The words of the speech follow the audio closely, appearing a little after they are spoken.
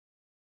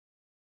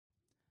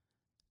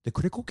The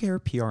Critical Care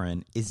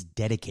PRN is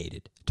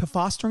dedicated to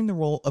fostering the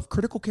role of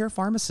critical care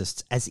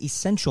pharmacists as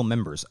essential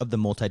members of the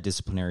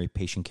multidisciplinary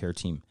patient care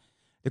team.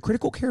 The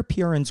Critical Care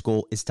PRN's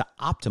goal is to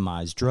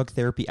optimize drug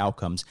therapy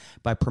outcomes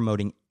by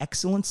promoting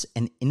excellence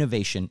and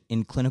innovation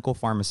in clinical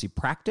pharmacy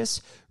practice,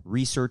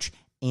 research,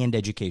 and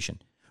education.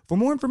 For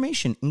more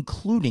information,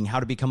 including how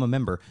to become a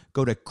member,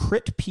 go to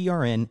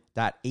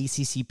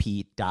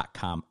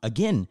critprn.accp.com.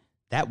 Again,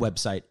 that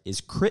website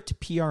is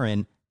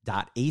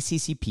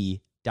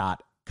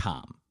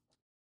critprn.accp.com.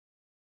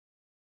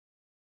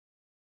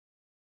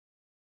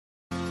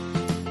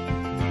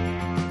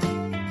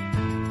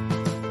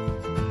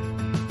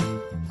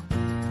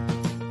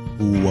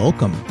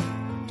 Welcome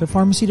to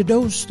Pharmacy to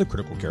Dose, the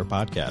Critical Care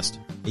Podcast,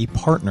 a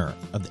partner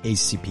of the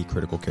ACP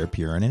Critical Care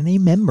PRN and a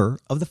member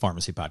of the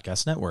Pharmacy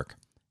Podcast Network.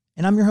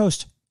 And I'm your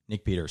host,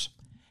 Nick Peters.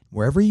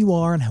 Wherever you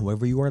are and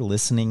however you are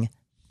listening,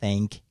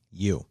 thank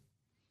you.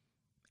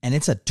 And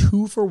it's a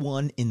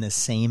 2-for-1 in the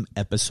same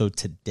episode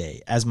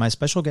today, as my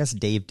special guest,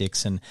 Dave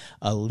Dixon,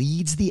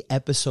 leads the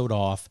episode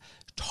off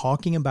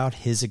talking about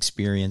his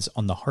experience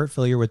on the heart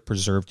failure with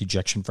preserved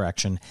ejection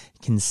fraction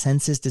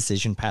consensus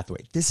decision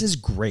pathway. This is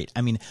great.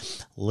 I mean,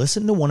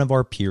 listen to one of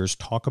our peers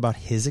talk about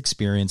his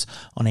experience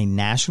on a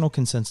national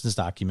consensus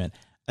document,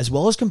 as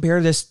well as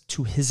compare this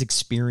to his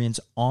experience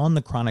on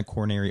the chronic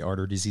coronary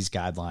artery disease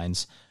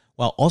guidelines,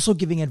 while also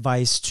giving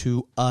advice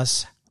to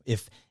us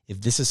if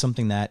this is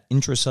something that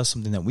interests us,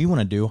 something that we want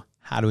to do,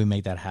 how do we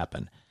make that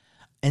happen?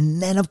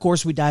 And then, of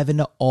course, we dive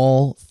into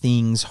all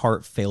things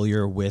heart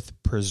failure with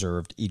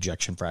preserved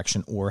ejection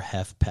fraction, or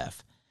HFpEF.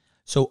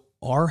 So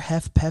are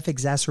HFpEF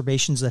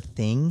exacerbations a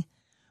thing?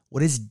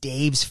 What is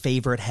Dave's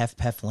favorite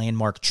HFpEF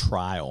landmark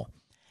trial?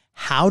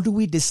 How do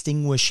we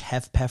distinguish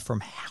HFpEF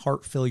from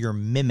heart failure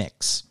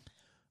mimics?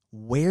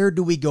 Where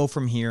do we go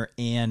from here?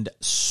 And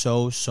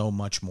so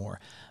much more.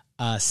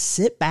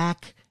 Sit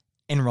back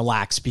and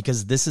relax,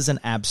 because this is an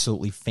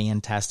absolutely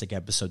fantastic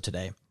episode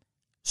today,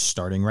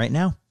 starting right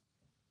now.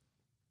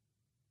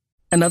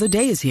 Another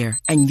day is here,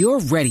 and you're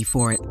ready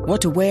for it.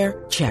 What to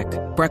wear? Check.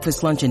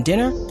 Breakfast, lunch, and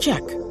dinner?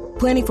 Check.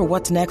 Planning for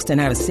what's next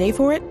and how to save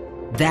for it?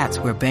 That's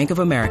where Bank of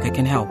America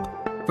can help.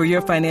 For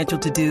your financial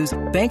to-dos,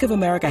 Bank of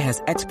America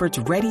has experts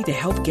ready to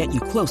help get you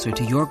closer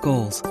to your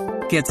goals.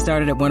 Get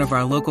started at one of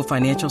our local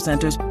financial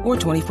centers or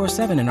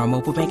 24/7 in our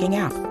mobile banking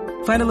app.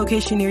 Find a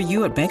location near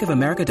you at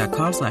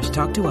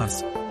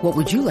bankofamerica.com/talktous. What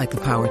would you like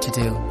the power to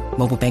do?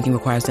 Mobile banking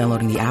requires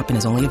downloading the app and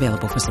is only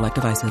available for select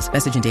devices.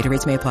 Message and data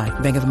rates may apply.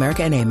 Bank of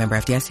America N.A., member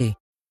FDIC.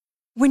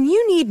 When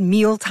you need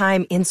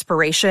mealtime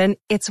inspiration,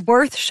 it's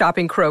worth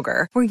shopping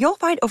Kroger, where you'll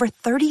find over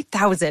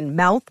 30,000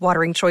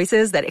 mouth-watering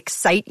choices that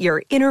excite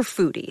your inner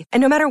foodie. And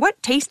no matter what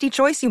tasty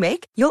choice you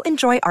make, you'll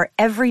enjoy our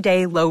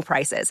everyday low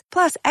prices,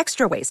 plus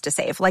extra ways to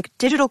save, like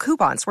digital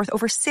coupons worth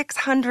over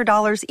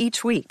 $600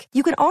 each week.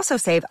 You can also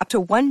save up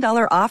to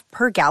 $1 off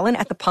per gallon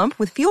at the pump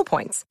with fuel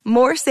points.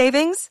 More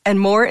savings and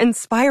more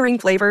inspiring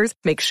flavors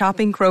make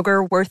shopping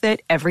Kroger worth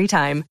it every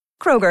time.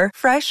 Kroger,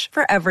 fresh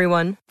for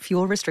everyone.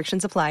 Fuel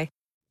restrictions apply.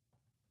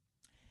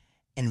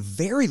 And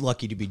very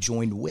lucky to be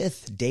joined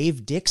with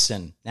Dave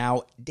Dixon.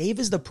 Now, Dave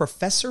is the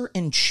professor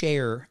and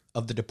chair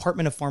of the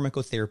Department of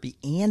Pharmacotherapy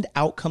and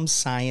Outcome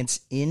Science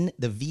in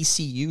the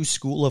VCU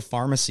School of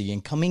Pharmacy,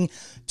 and coming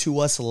to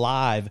us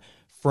live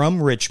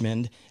from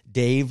Richmond.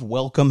 Dave,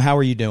 welcome. How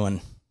are you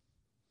doing?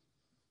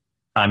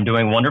 I'm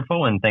doing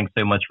wonderful, and thanks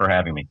so much for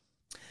having me.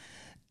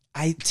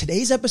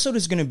 Today's episode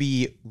is going to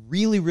be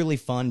really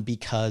fun,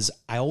 because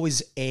I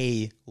always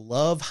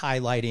love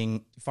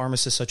highlighting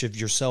pharmacists such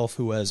as yourself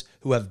who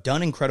have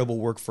done incredible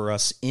work for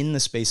us in the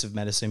space of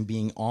medicine,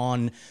 being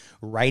on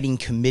writing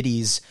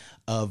committees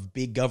of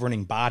big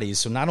governing bodies.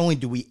 So not only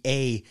do we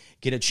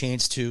get a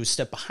chance to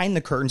step behind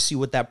the curtain, see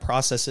what that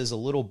process is a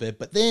little bit,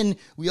 but then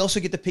we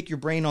also get to pick your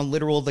brain on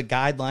literal the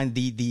guideline,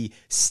 the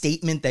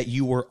statement that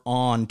you were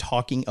on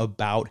talking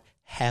about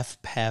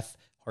HFpEF,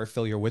 heart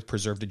failure with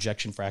preserved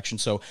ejection fraction.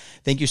 So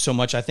thank you so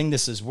much. I think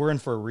we're in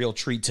for a real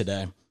treat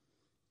today.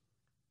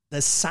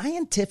 The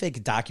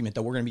scientific document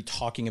that we're going to be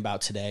talking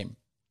about today,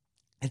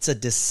 it's a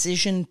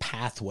decision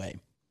pathway.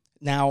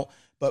 Now,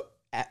 but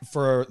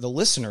for the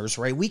listeners,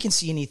 right, we can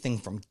see anything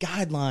from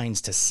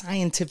guidelines to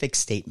scientific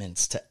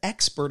statements to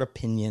expert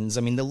opinions.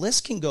 I mean, the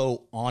list can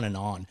go on and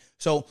on.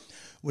 So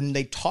when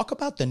they talk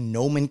about the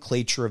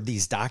nomenclature of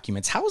these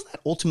documents, how is that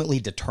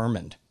ultimately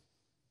determined?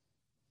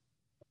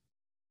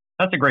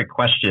 That's a great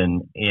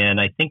question.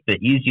 And I think the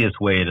easiest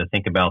way to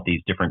think about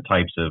these different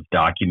types of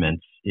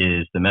documents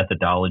is the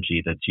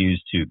methodology that's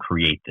used to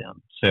create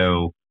them.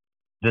 So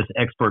this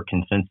expert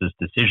consensus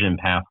decision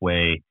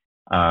pathway,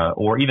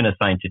 or even a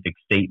scientific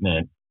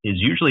statement, is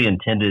usually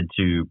intended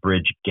to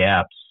bridge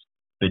gaps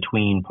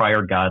between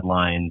prior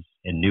guidelines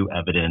and new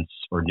evidence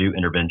or new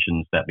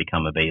interventions that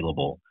become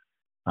available.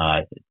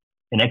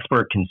 An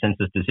expert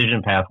consensus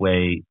decision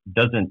pathway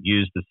doesn't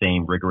use the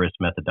same rigorous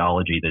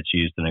methodology that's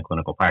used in a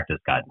clinical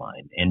practice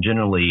guideline. And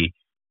generally,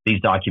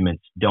 these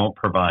documents don't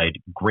provide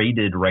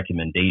graded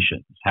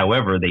recommendations.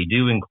 However, they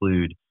do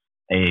include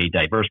a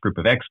diverse group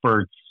of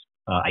experts,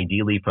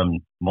 ideally from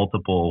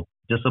multiple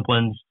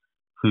disciplines,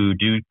 who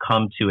do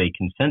come to a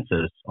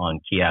consensus on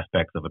key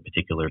aspects of a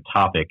particular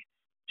topic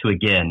to,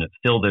 again,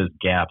 fill those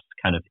gaps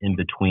kind of in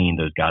between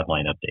those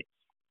guideline updates.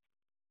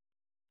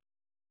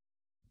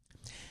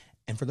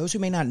 And for those who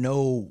may not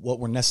know what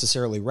we're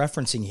necessarily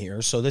referencing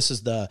here, so this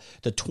is the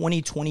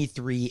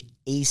 2023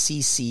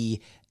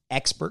 ACC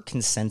Expert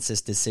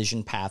Consensus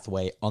Decision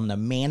Pathway on the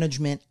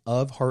Management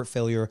of Heart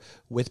Failure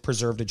with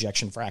Preserved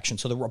Ejection Fraction.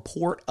 So the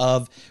report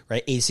of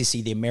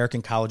ACC, the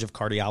American College of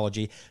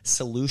Cardiology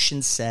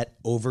Solution Set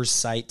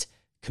Oversight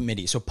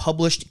Committee. So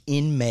published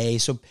in May.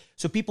 So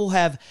people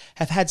have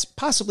had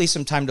possibly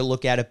some time to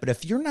look at it, but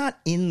if you're not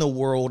in the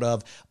world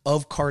of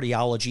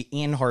cardiology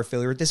and heart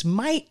failure,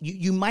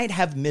 you might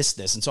have missed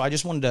this. And so I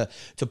just wanted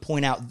to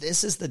point out,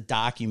 this is the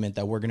document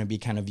that we're going to be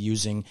kind of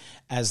using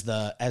as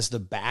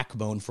the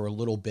backbone for a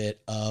little bit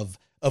of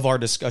our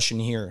discussion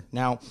here.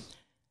 Now,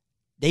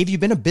 Dave,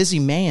 you've been a busy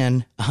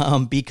man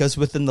because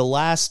within the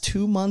last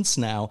 2 months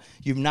now,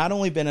 you've not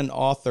only been an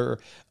author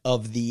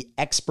of the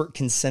Expert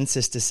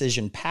Consensus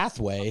Decision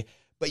Pathway,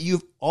 but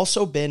you've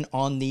also been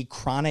on the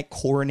Chronic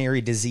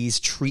Coronary Disease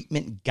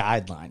Treatment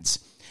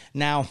Guidelines.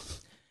 Now,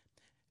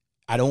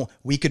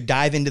 we could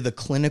dive into the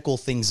clinical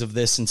things of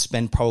this and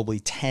spend probably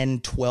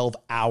 10, 12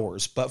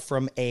 hours, but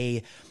from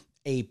a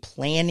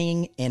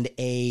planning and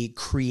a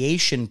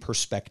creation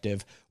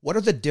perspective, what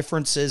are the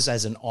differences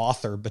as an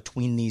author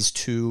between these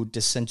two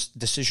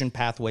decision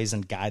pathways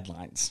and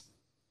guidelines?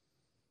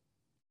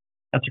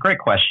 That's a great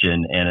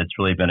question, and it's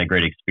really been a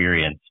great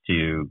experience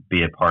to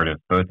be a part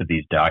of both of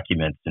these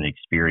documents and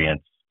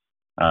experience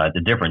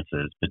the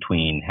differences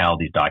between how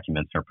these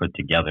documents are put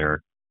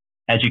together.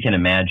 As you can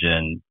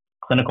imagine,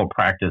 clinical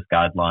practice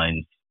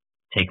guidelines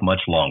take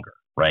much longer,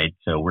 right?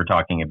 So we're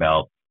talking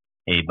about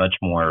a much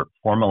more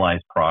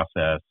formalized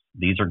process.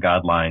 These are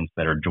guidelines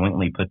that are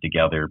jointly put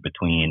together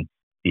between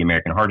the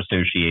American Heart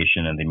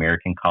Association and the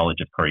American College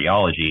of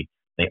Cardiology.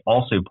 They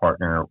also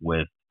partner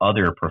with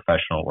other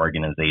professional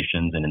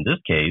organizations. And in this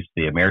case,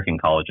 the American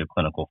College of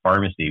Clinical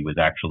Pharmacy was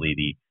actually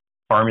the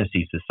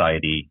Pharmacy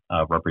Society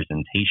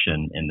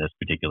representation in this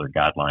particular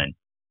guideline.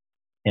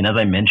 And as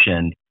I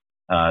mentioned,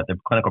 the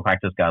clinical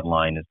practice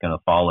guideline is going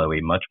to follow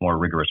a much more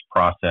rigorous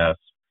process.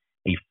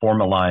 A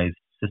formalized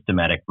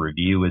systematic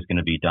review is going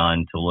to be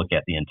done to look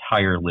at the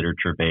entire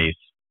literature base.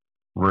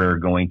 We're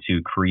going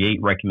to create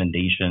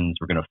recommendations.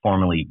 We're going to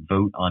formally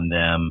vote on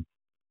them.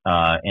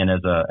 And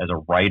as a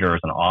writer,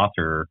 as an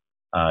author,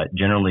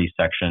 generally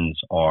sections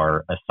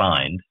are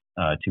assigned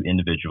to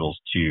individuals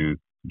to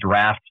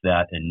draft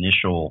that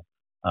initial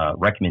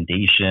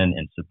recommendation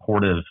and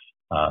supportive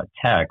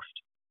text.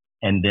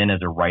 And then as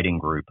a writing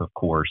group, of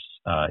course,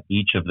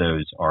 each of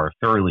those are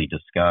thoroughly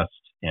discussed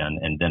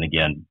and then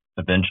again,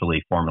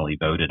 eventually formally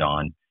voted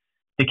on.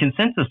 The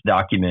consensus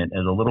document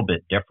is a little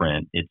bit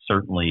different. It's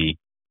certainly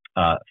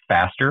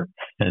faster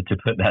to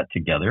put that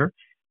together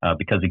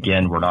because,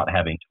 again, we're not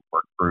having to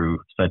work through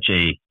such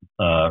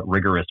a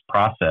rigorous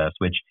process,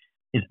 which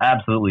is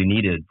absolutely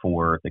needed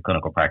for the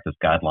clinical practice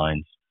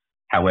guidelines.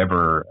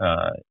 However,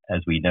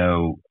 as we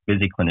know,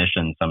 busy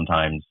clinicians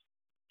sometimes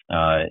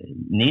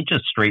need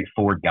just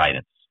straightforward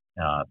guidance,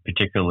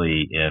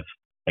 particularly if,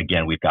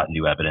 again, we've got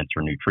new evidence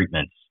or new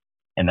treatments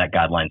and that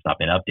guideline's not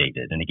been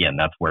updated. And again,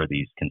 that's where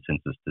these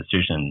consensus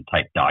decision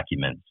type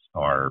documents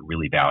are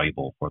really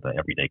valuable for the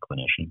everyday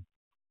clinician.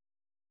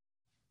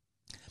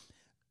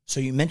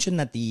 So you mentioned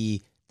that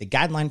the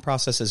guideline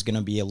process is going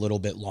to be a little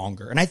bit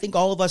longer. And I think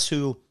all of us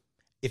who,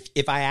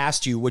 if I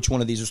asked you which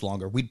one of these was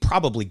longer, we'd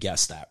probably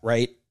guess that,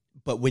 right?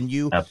 But when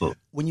you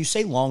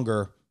say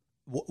longer,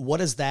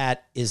 what is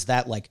that? Is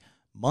that like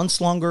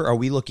months longer? Are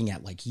we looking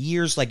at like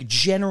years? Like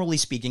generally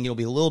speaking, it'll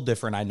be a little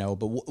different, I know,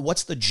 but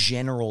what's the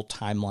general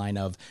timeline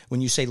of when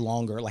you say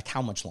longer, like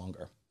how much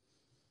longer?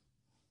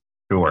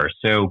 Sure.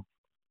 So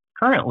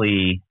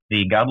currently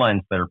the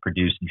guidelines that are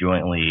produced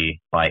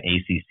jointly by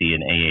ACC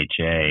and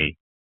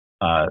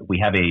AHA, we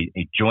have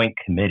a joint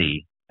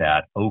committee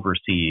that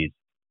oversees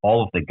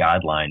all of the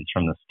guidelines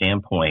from the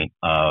standpoint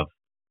of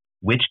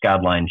which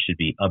guidelines should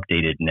be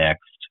updated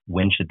next,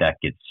 when should that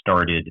get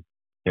started.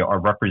 There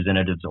are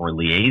representatives or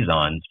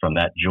liaisons from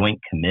that joint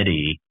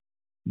committee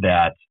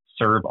that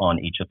serve on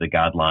each of the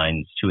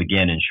guidelines to,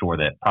 again, ensure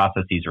that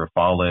processes are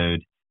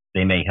followed.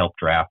 They may help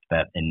draft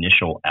that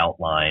initial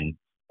outline.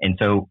 And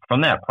so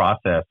from that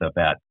process of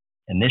that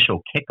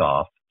initial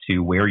kickoff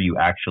to where you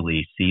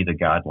actually see the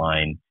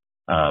guideline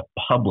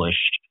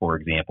published, for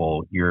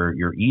example,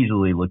 you're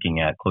easily looking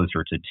at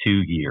closer to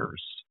 2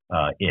 years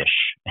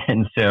ish.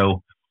 And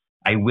so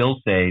I will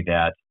say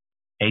that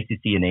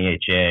ACC and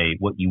AHA,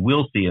 what you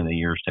will see in the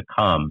years to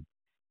come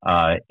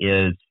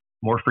is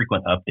more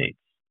frequent updates.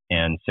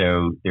 And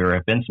so there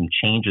have been some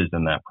changes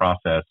in that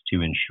process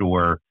to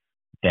ensure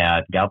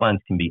that guidelines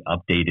can be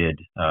updated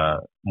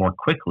more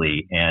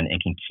quickly and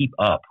can keep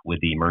up with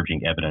the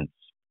emerging evidence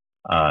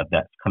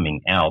that's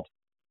coming out.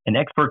 An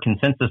expert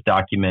consensus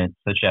document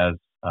such as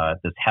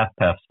this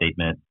HFpEF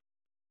statement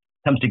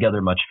comes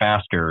together much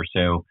faster.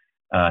 So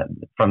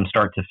from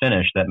start to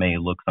finish, that may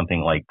look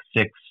something like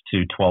 6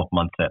 to 12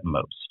 months at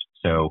most.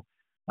 So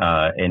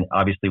And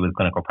obviously with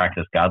clinical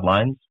practice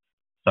guidelines,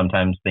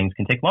 sometimes things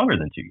can take longer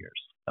than 2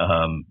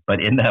 years.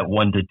 But in that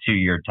 1 to 2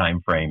 year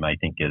time frame, I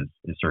think is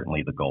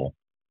certainly the goal.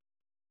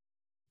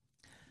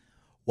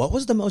 What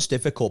was the most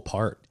difficult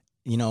part?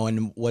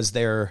 And was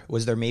there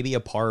maybe a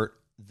part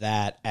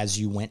that as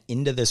you went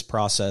into this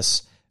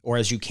process or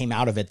as you came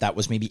out of it that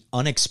was maybe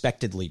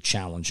unexpectedly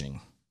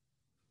challenging?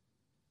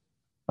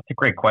 That's a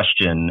great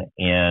question.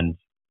 And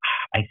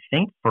I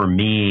think for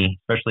me,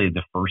 especially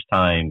the first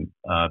time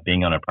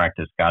being on a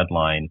practice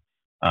guideline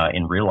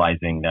and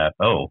realizing that,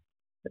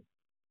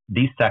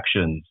 these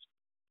sections,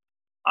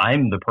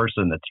 I'm the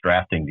person that's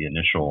drafting the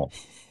initial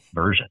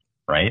version,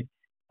 right?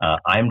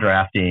 I'm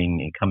drafting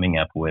and coming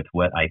up with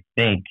what I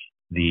think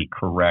the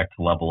correct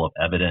level of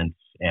evidence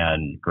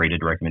and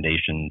graded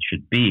recommendation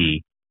should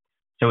be.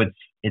 So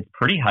it's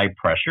pretty high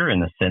pressure in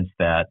the sense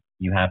that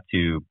you have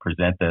to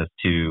present this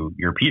to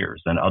your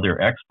peers and other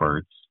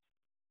experts.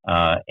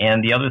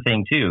 And the other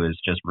thing too is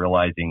just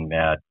realizing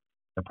that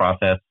the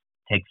process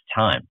takes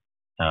time.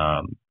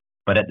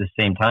 But at the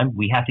same time,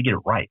 we have to get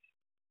it right.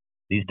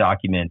 These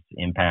documents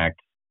impact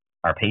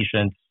our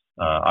patients.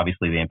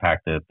 Obviously, they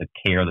impact the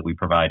care that we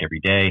provide every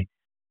day.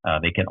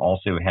 They can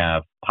also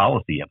have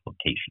policy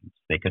implications.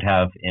 They could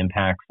have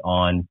impacts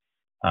on,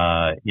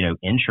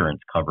 insurance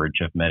coverage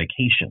of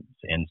medications.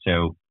 And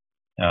so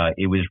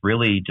it was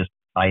really just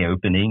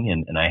eye-opening,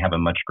 and I have a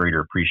much greater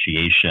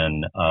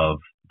appreciation of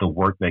the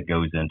work that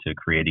goes into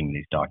creating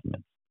these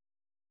documents.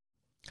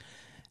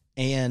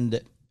 And,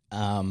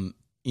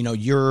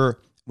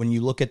 when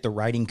you look at the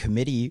writing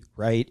committee,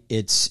 right,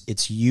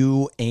 it's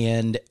you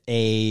and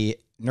a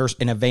nurse,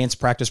 an advanced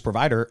practice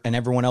provider, and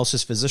everyone else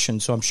is physician.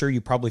 So I'm sure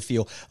you probably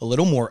feel a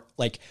little more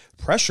like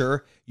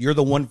pressure. You're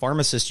the one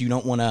pharmacist. You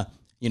don't want to,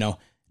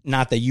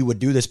 not that you would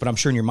do this, but I'm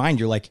sure in your mind,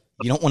 you're like,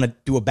 you don't want to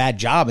do a bad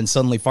job and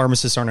suddenly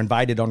pharmacists aren't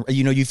invited on,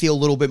 you feel a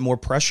little bit more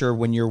pressure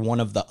when you're one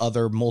of the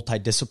other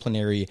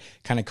multidisciplinary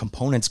kind of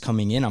components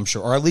coming in, I'm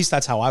sure, or at least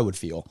that's how I would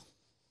feel.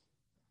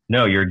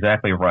 No, you're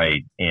exactly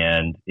right.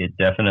 And it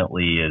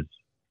definitely is.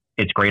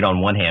 It's great on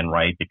one hand,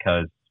 right?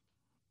 Because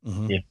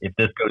if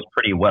this goes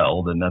pretty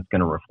well, then that's going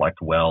to reflect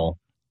well,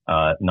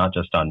 not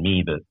just on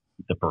me, but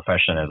the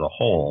profession as a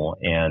whole.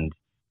 And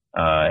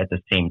at the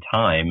same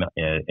time,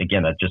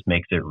 again, that just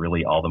makes it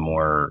really all the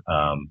more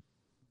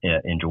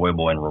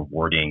enjoyable and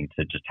rewarding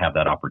to just have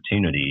that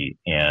opportunity.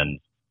 And,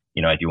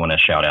 I do want to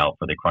shout out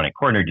for the chronic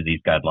coronary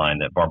disease guideline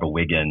that Barbara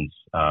Wiggins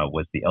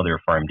was the other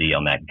PharmD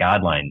on that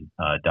guideline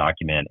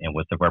document and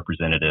was the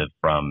representative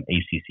from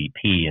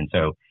ACCP. And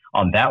so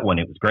on that one,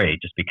 it was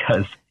great just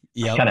because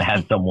I kind of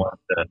had someone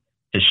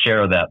to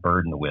share that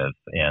burden with.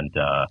 And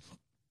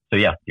so,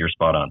 yeah, you're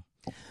spot on.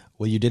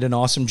 Well, you did an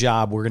awesome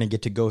job. We're going to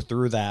get to go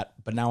through that.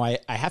 But now I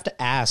have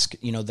to ask,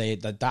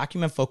 the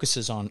document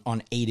focuses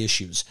on 8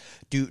 issues.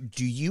 Do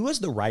you as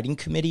the writing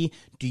committee,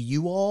 do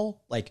you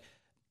all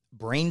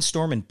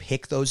brainstorm and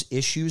pick those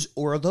issues,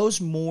 or are those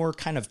more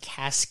kind of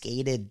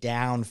cascaded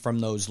down from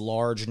those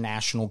large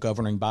national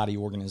governing body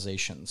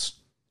organizations?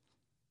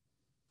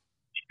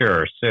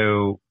 Sure.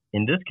 So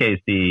in this case,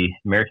 the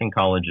American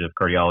College of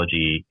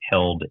Cardiology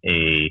held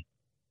a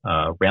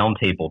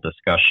roundtable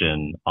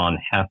discussion on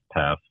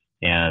HFpEF,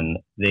 and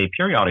they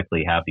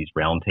periodically have these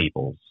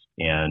roundtables,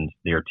 and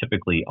they're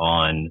typically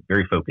on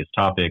very focused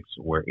topics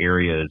or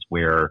areas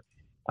where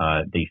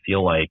they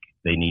feel like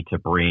they need to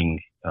bring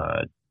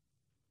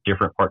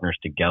different partners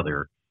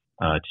together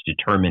to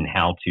determine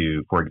how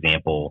to, for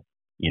example,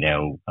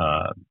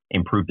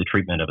 improve the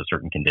treatment of a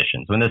certain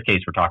condition. So in this case,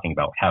 we're talking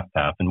about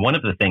HFpEF. And one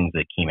of the things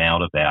that came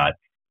out of that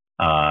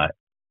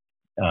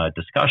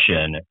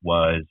discussion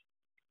was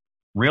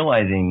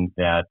realizing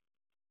that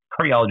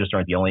cardiologists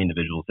aren't the only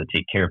individuals that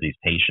take care of these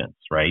patients,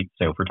 right?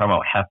 So if we're talking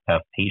about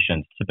HFpEF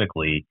patients,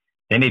 typically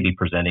they may be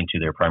presenting to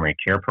their primary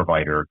care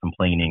provider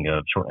complaining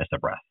of shortness of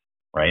breath,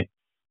 right?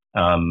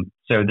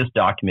 So this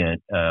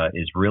document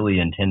is really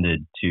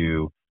intended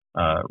to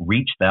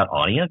reach that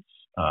audience.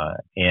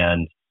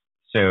 And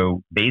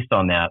so based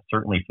on that,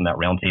 certainly from that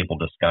roundtable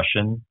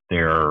discussion,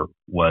 there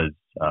was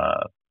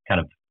kind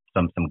of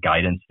some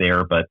guidance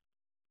there, but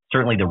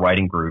certainly the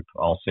writing group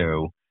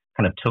also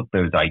kind of took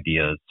those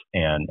ideas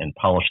and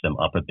polished them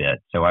up a bit.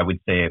 So I would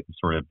say it was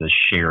sort of this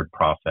shared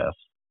process.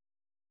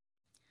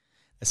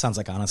 It sounds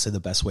like honestly the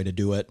best way to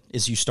do it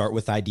is you start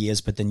with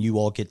ideas, but then you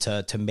all get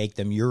to make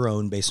them your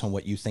own based on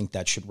what you think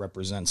that should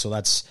represent. So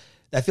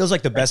that feels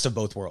like the best of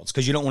both worlds,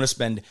 because you don't want to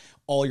spend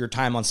all your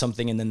time on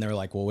something and then they're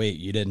like, well, wait,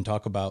 you didn't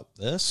talk about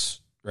this,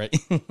 right?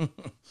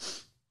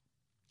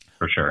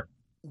 For sure.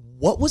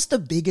 What was the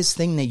biggest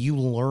thing that you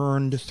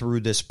learned through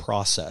this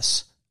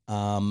process?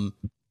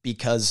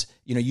 Because,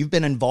 you've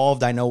been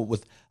involved, I know,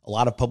 with a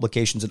lot of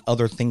publications and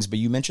other things, but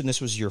you mentioned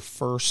this was your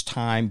first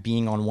time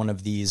being on one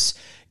of these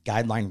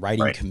guideline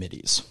writing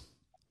committees.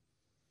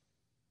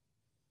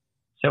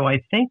 So I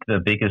think the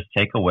biggest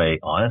takeaway,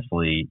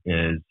 honestly,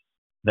 is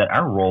that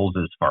our roles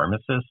as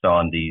pharmacists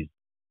on these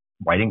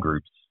writing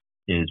groups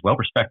is well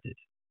respected.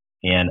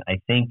 And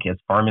I think as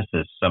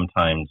pharmacists,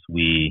 sometimes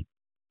we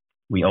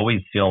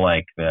always feel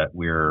like that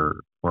we're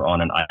we're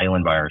on an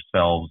island by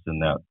ourselves,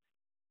 and that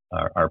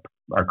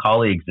our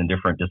colleagues in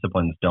different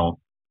disciplines don't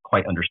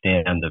quite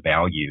understand the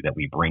value that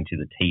we bring to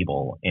the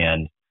table.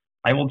 And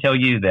I will tell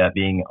you that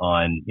being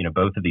on,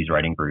 both of these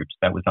writing groups,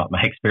 that was not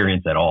my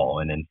experience at all.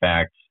 And in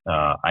fact,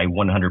 I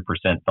 100%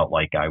 felt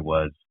like I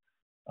was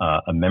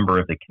a member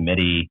of the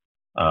committee.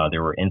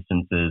 There were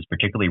instances,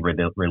 particularly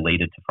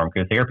related to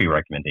pharmacotherapy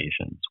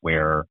recommendations,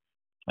 where,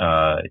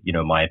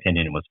 my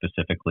opinion was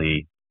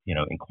specifically,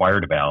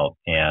 inquired about.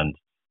 And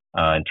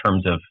in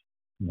terms of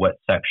what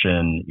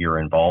section you're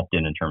involved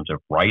in terms of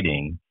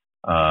writing,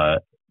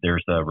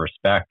 there's a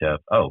respect of,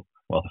 oh,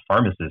 well, the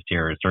pharmacist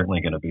here is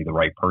certainly going to be the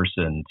right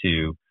person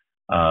to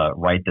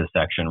write this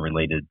section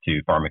related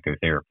to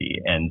pharmacotherapy.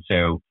 And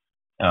so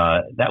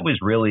that was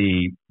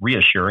really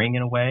reassuring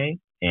in a way.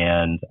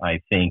 And I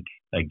think,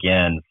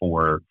 again,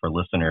 for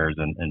listeners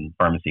and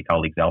pharmacy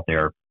colleagues out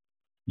there,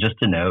 just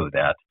to know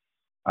that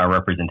our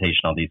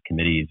representation on these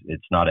committees,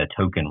 it's not a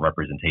token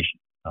representation.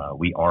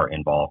 We are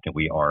involved and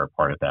we are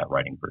part of that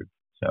writing group.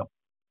 So,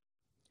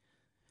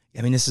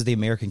 I mean, this is the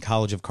American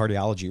College of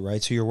Cardiology,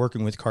 right? So you're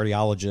working with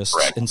cardiologists.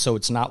 Correct. And so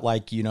it's not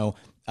like,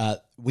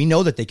 we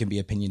know that they can be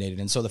opinionated.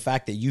 And so the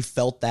fact that you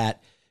felt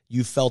that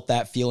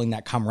feeling,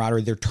 that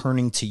camaraderie, they're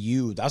turning to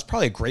you, that's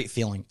probably a great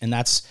feeling. And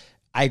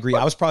I agree.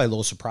 Right. I was probably a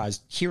little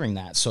surprised hearing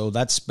that.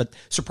 But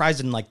surprised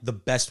in like the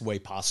best way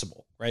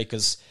possible, right?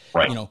 Because,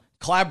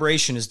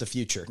 collaboration is the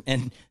future.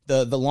 And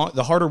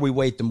the harder we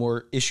wait, the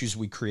more issues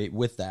we create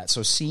with that.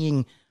 So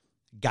seeing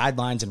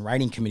guidelines and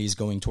writing committees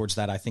going towards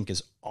that, I think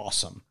is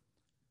awesome.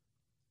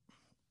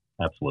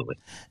 Absolutely.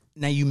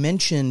 Now, you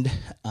mentioned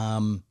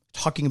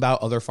talking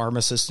about other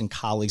pharmacists and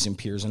colleagues and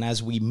peers. And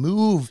as we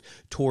move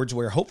towards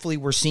where hopefully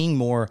we're seeing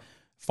more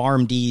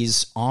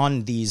PharmDs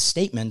on these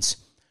statements,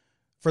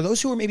 for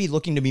those who are maybe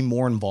looking to be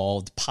more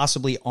involved,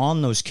 possibly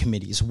on those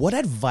committees, what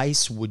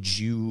advice would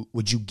you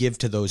give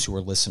to those who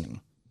are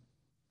listening?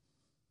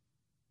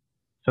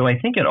 So I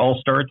think it all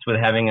starts with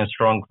having a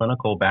strong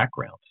clinical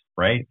background,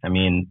 right? I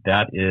mean,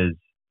 that is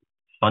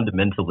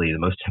fundamentally the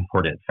most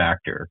important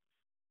factor.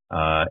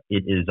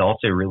 It is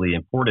also really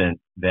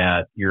important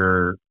that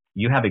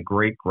you have a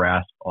great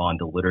grasp on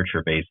the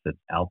literature base that's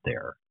out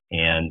there.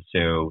 And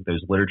so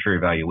those literature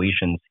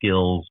evaluation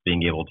skills,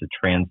 being able to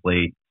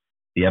translate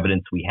the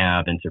evidence we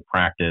have into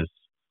practice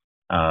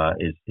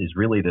is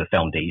really the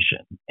foundation.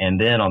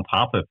 And then on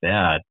top of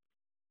that,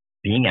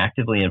 being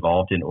actively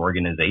involved in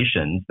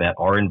organizations that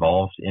are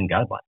involved in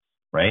guidelines,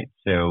 right?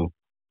 So,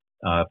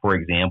 for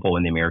example,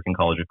 in the American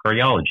College of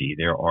Cardiology,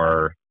 there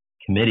are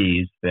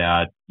committees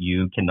that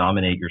you can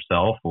nominate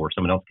yourself or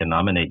someone else can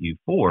nominate you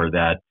for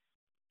that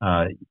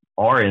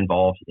are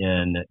involved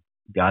in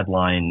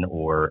guideline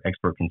or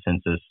expert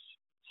consensus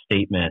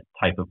statement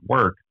type of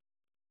work.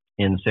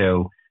 And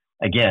so,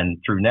 again,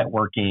 through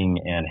networking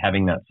and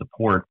having that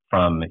support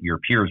from your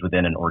peers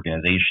within an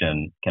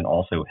organization can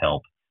also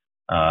help.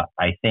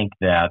 I think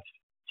that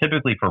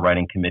typically for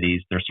writing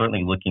committees, they're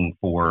certainly looking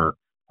for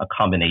a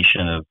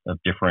combination of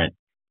different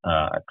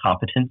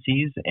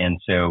competencies. And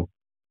so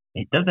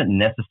it doesn't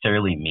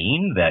necessarily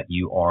mean that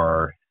you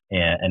are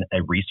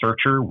a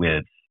researcher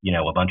with,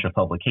 a bunch of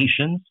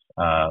publications.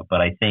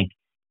 But I think,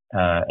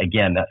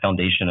 again, that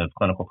foundation of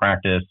clinical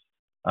practice,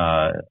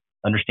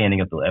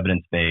 understanding of the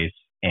evidence base,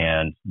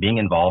 and being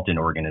involved in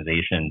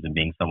organizations and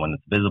being someone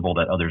that's visible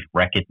that others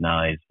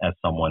recognize as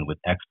someone with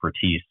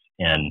expertise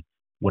in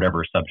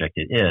whatever subject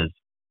it is.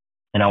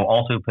 And I'll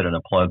also put in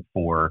a plug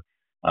for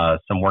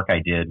some work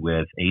I did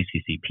with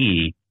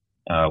ACCP,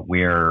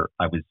 where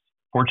I was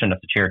fortunate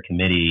enough to chair a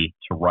committee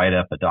to write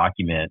up a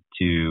document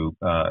to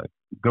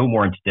go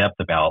more into depth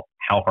about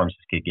how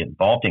pharmacists could get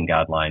involved in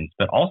guidelines,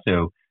 but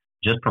also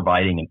just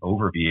providing an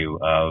overview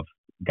of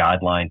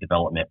guideline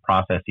development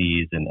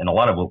processes and a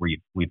lot of what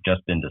we've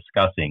just been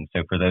discussing.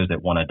 So for those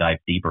that want to dive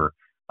deeper,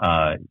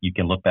 you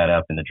can look that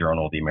up in the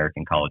Journal of the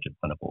American College of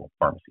Clinical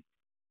Pharmacy.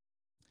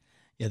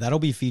 Yeah, that'll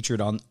be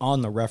featured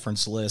on the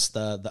reference list,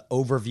 the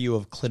overview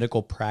of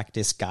clinical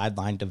practice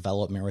guideline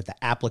development with the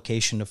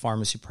application to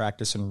pharmacy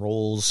practice and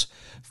roles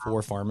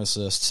for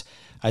pharmacists.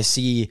 I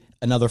see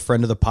another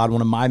friend of the pod,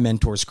 one of my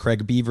mentors,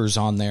 Craig Beavers,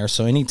 on there.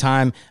 So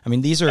anytime, I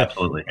mean, these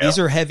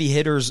are heavy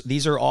hitters.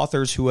 These are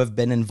authors who have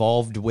been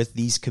involved with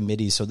these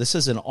committees. So this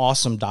is an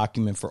awesome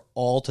document for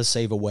all to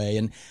save away.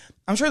 And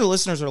I'm sure the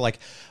listeners are like,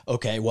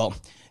 okay, well,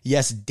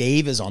 yes,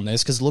 Dave is on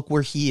this because look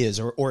where he is,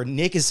 or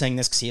Nick is saying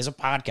this because he has a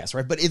podcast,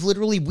 right? But it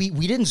literally, we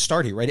didn't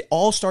start here, right? It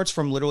all starts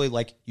from literally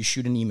like you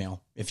shoot an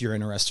email if you're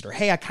interested, or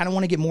hey, I kind of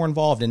want to get more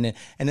involved, and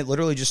it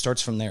literally just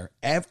starts from there.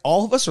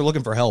 All of us are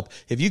looking for help.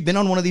 If you've been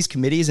on one of these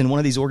committees in one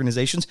of these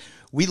organizations,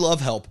 we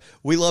love help.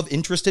 We love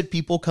interested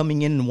people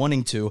coming in and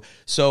wanting to.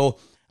 So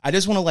I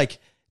just want to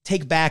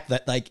take back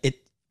that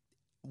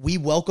we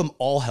welcome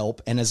all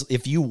help, and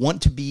if you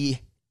want to be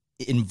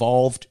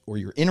involved or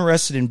you're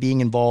interested in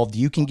being involved,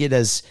 you can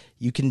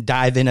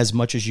dive in as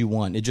much as you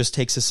want. It just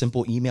takes a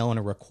simple email and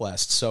a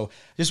request. So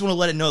I just want to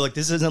let it know, like,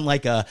 this isn't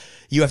like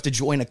you have to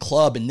join a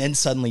club and then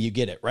suddenly you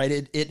get it,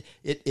 right?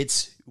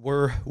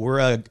 We're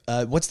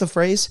what's the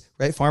phrase,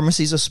 right?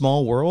 Pharmacy's a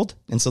small world.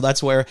 And so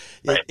that's where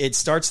it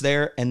starts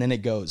there and then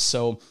it goes.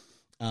 So,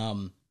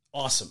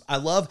 awesome. I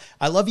love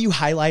you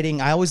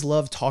highlighting. I always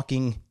love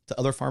talking to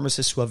other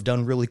pharmacists who have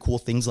done really cool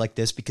things like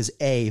this because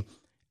I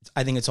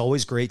think it's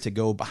always great to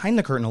go behind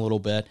the curtain a little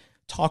bit,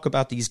 talk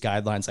about these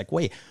guidelines. Like,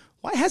 wait,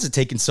 why has it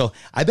taken so?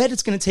 I bet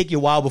it's going to take you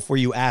a while before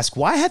you ask,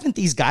 why haven't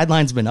these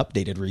guidelines been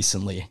updated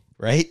recently?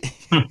 Right?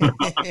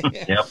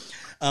 Yep.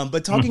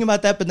 But talking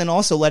about that, but then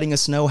also letting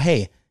us know,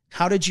 hey,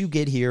 how did you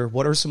get here?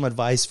 What are some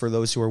advice for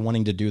those who are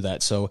wanting to do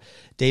that? So,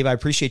 Dave, I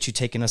appreciate you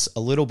taking us a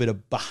little bit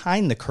of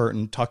behind the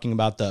curtain, talking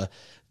about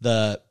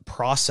the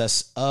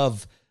process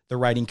of the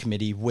writing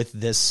committee with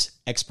this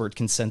expert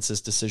consensus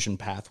decision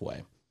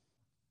pathway.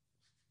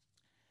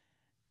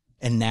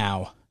 And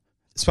now,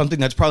 something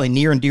that's probably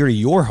near and dear to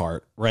your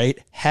heart, right?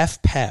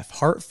 HFpEF,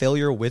 heart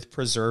failure with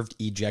preserved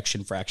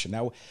ejection fraction.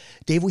 Now,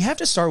 Dave, we have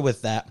to start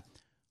with that.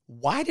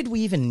 Why did we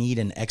even need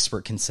an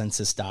expert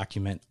consensus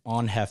document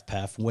on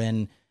HFpEF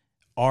when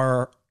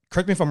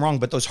correct me if I'm wrong,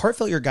 but those heart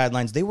failure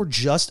guidelines, they were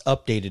just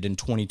updated in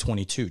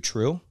 2022,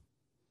 true?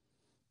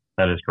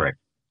 That is correct.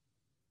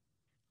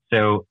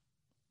 So,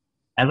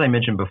 as I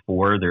mentioned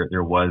before,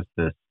 there was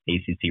this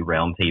ACC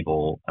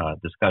roundtable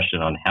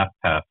discussion on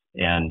HFpEF,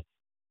 and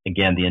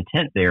again, the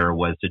intent there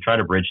was to try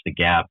to bridge the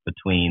gap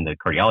between the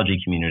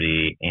cardiology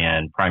community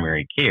and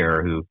primary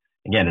care, who,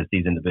 again, is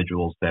these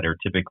individuals that are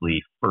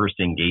typically first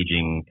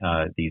engaging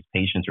these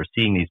patients or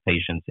seeing these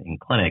patients in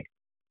clinic.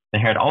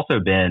 There had also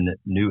been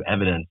new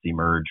evidence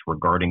emerge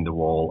regarding the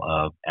role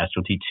of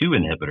SGLT2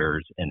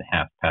 inhibitors in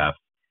HFpEF.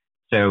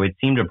 So it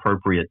seemed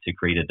appropriate to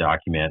create a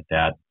document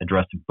that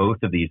addressed both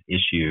of these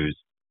issues,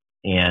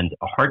 and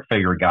a heart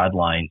failure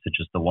guideline, such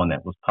as the one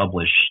that was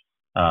published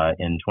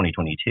in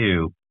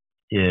 2022,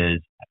 is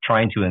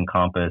trying to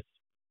encompass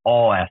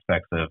all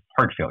aspects of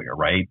heart failure,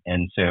 right?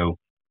 And so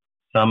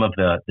some of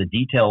the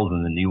details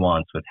and the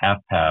nuance with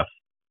HFpEF,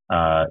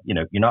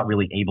 you're not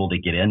really able to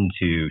get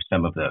into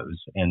some of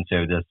those. And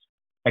so this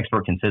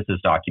expert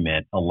consensus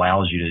document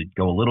allows you to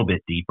go a little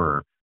bit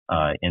deeper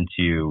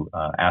into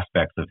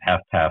aspects of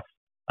HFpEF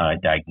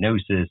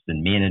diagnosis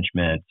and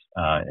management.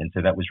 And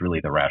so that was really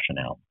the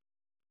rationale.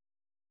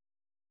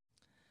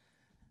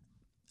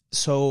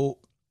 So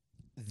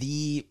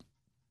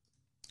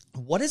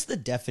what is the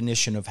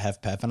definition of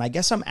HFpEF? And I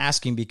guess I'm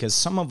asking because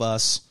some of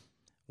us,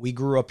 we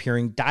grew up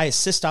hearing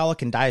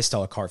systolic and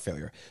diastolic heart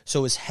failure.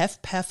 So is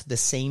HFpEF the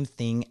same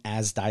thing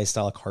as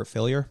diastolic heart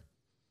failure?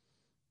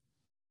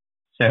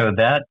 So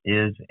that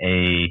is a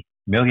 $1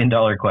 million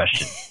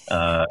question.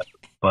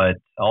 But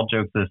all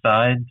jokes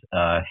aside,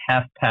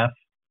 HFpEF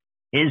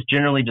is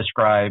generally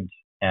described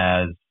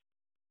as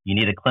you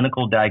need a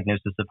clinical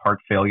diagnosis of heart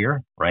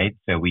failure, right?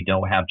 So we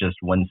don't have just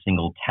one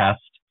single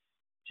test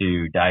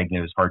to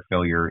diagnose heart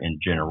failure in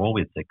general.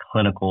 It's a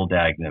clinical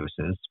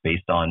diagnosis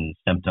based on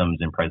symptoms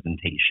and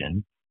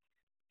presentation.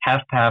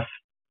 HFpEF,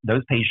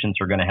 those patients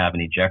are going to have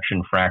an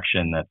ejection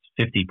fraction that's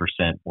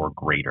 50% or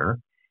greater.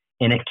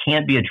 And it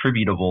can't be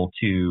attributable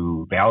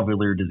to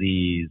valvular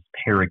disease,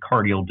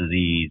 pericardial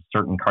disease,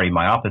 certain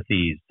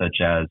cardiomyopathies,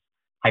 such as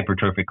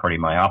hypertrophic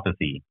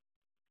cardiomyopathy.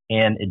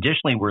 And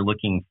additionally, we're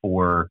looking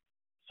for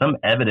some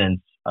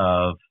evidence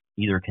of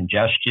either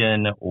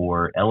congestion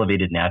or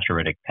elevated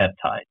natriuretic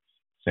peptides.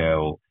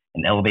 So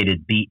an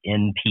elevated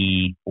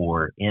BNP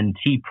or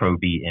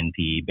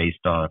NT-proBNP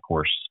based on, of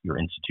course, your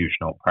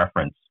institutional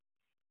preference.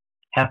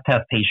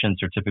 HFpEF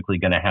patients are typically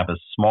going to have a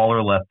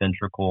smaller left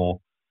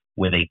ventricle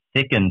with a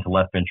thickened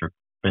left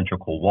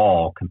ventricle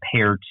wall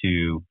compared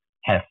to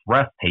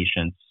HFrEF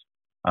patients,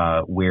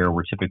 where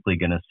we're typically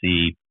going to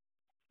see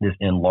this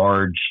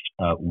enlarged,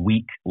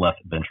 weak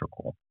left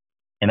ventricle.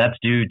 And that's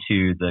due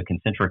to the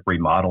concentric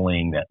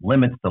remodeling that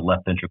limits the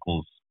left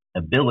ventricle's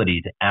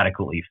ability to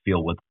adequately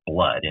fill with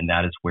blood. And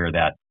that is where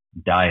that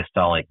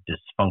diastolic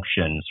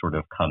dysfunction sort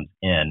of comes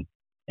in.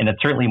 And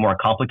it's certainly more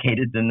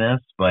complicated than this,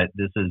 but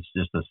this is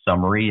just a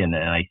summary. And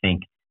I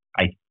think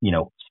I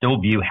still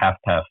view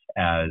HFpEF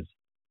as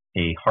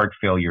a heart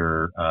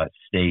failure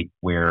state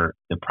where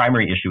the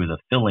primary issue is a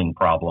filling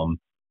problem.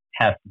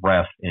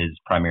 HFrEF is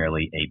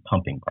primarily a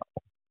pumping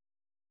problem.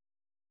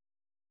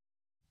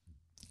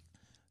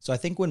 So I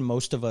think when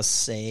most of us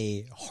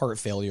say heart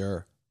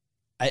failure,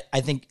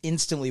 I think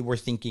instantly we're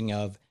thinking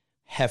of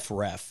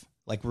HFrEF,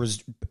 like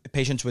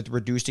patients with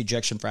reduced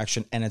ejection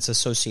fraction and its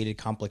associated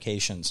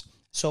complications.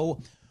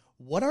 So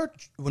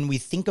when we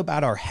think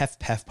about our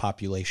HFpEF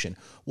population,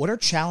 what are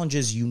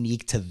challenges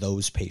unique to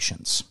those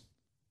patients?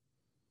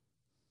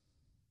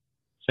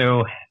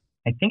 So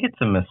I think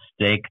it's a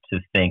mistake to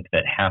think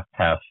that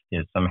HFpEF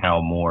is somehow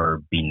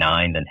more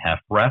benign than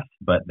HFrEF,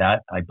 but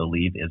that, I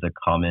believe, is a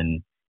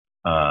common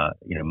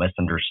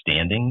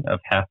misunderstanding of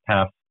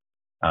HFpEF,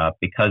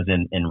 because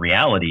in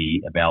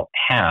reality, about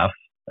half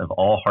of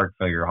all heart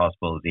failure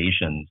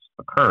hospitalizations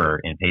occur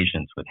in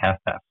patients with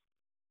HFpEF.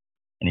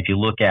 And if you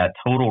look at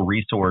total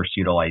resource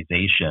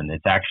utilization,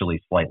 it's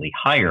actually slightly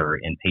higher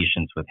in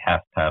patients with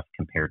HFpEF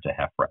compared to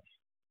HFrEF.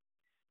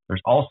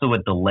 There's also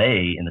a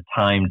delay in the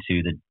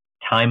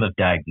time of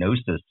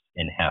diagnosis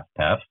in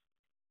HFpEF.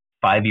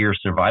 5-year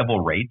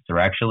survival rates are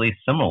actually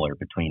similar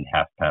between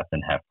HFpEF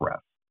and HFrEF.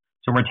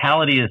 So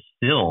mortality is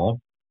still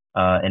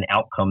an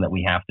outcome that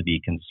we have to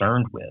be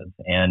concerned with.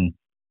 And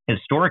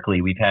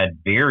historically, we've had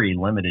very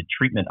limited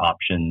treatment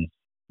options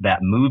that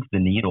move the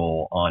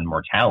needle on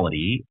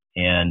mortality,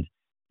 and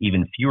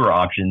even fewer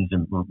options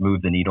and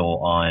move the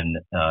needle on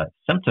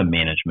symptom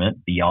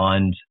management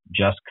beyond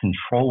just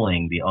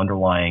controlling the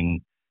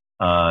underlying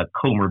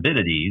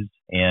comorbidities.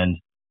 And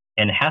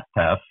in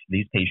HFpEF,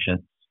 these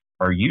patients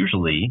are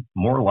usually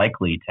more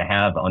likely to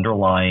have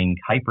underlying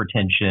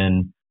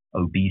hypertension,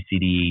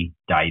 obesity,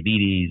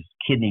 diabetes,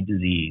 kidney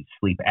disease,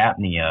 sleep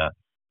apnea.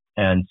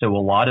 And so a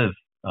lot of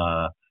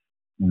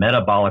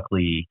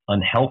metabolically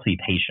unhealthy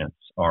patients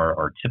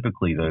are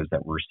typically those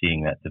that we're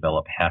seeing that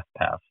develop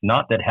HFpEF.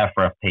 Not that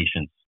HFrEF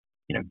patients,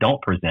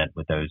 don't present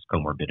with those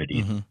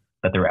comorbidities,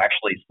 but they're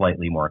actually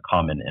slightly more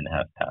common in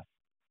HFpEF.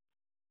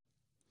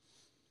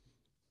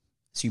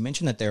 So you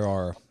mentioned that there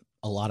are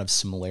a lot of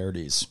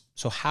similarities.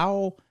 So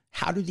how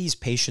do these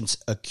patients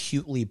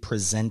acutely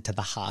present to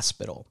the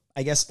hospital?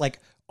 I guess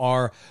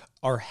are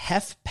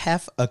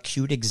HFpEF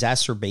acute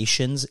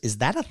exacerbations? Is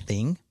that a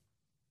thing?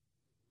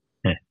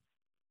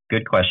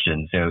 Good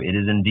question. So it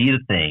is indeed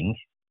a thing.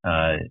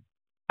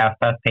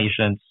 HFpEF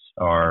patients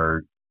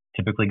are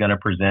typically going to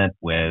present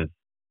with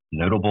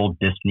notable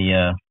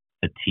dyspnea,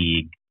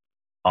 fatigue,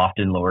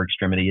 often lower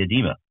extremity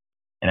edema.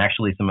 And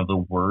actually some of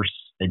the worst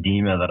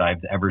edema that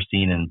I've ever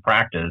seen in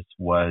practice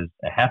was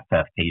a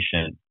HFpEF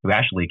patient who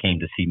actually came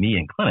to see me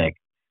in clinic.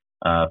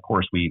 Of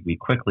course, we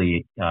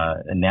quickly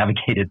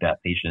navigated that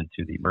patient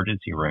to the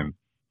emergency room.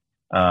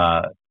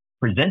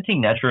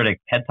 Presenting natriuretic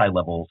peptide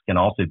levels can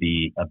also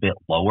be a bit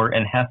lower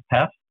in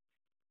HFpEF,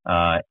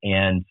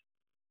 and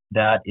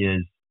that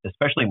is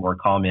especially more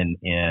common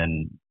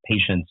in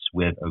patients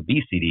with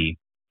obesity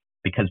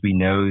because we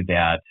know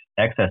that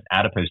excess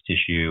adipose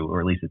tissue, or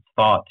at least it's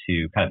thought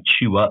to kind of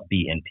chew up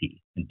BNP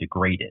and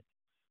degrade it.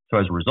 So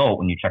as a result,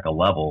 when you check a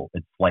level,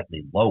 it's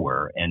slightly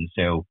lower. And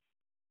so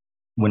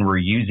when we're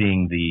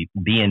using the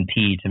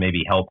BNP to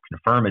maybe help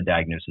confirm a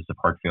diagnosis of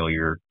heart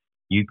failure,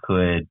 you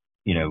could,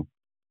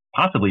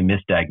 possibly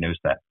misdiagnose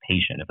that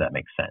patient, if that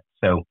makes sense.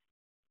 So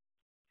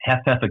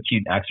HFpEF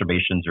acute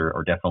exacerbations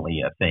are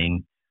definitely a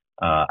thing.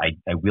 I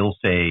will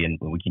say, and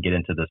we can get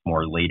into this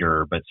more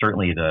later, but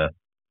certainly the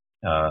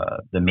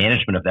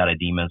management of that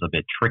edema is a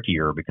bit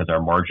trickier because our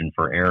margin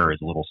for error is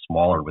a little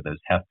smaller with those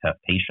HFpEF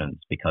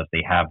patients because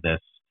they have this,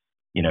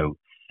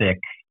 thick,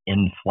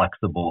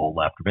 inflexible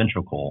left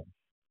ventricle.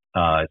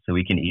 So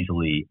we can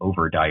easily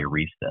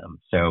over-diurese them.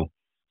 So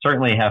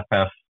certainly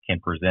HFpEF can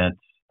present,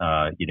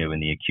 in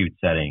the acute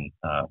setting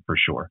for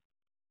sure.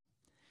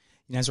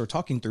 And as we're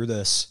talking through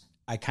this,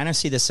 I kind of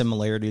see the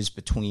similarities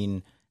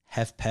between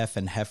HFpEF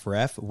and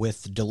HFrEF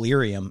with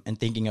delirium and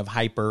thinking of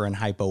hyper and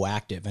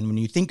hypoactive. And when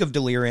you think of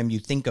delirium, you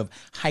think of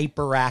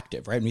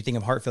hyperactive, right? When you think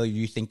of heart failure,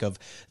 you think of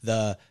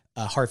the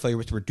heart failure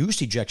with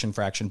reduced ejection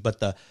fraction. But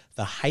the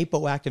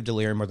hypoactive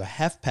delirium or the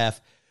HFpEF,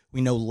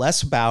 we know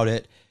less about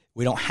it.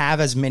 We don't have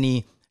as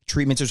many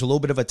treatments. There's a little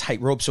bit of a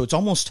tightrope. So it's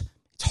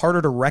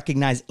harder to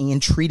recognize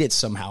and treat it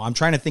somehow. I'm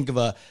trying to think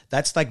of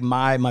that's like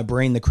my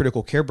brain, the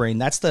critical care brain.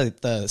 That's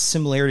the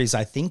similarities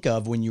I think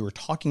of when you were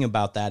talking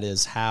about that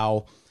is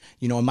how,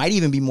 it might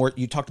even be more,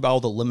 you talked about all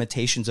the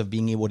limitations of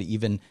being able to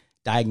even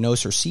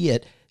diagnose or see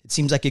it. It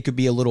seems like it could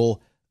be a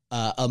little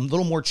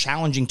more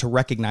challenging to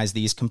recognize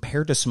these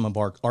compared to some of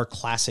our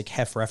classic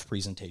HFrEF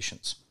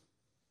presentations.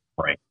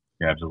 Right.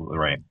 You're absolutely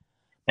right.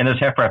 And those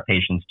HFrEF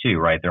patients too,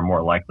 right? They're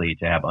more likely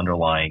to have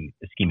underlying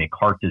ischemic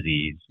heart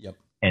disease. Yep.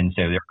 And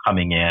so they're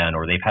coming in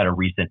or they've had a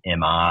recent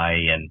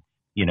MI and,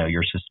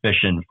 your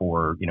suspicion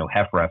for,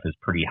 HFrEF is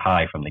pretty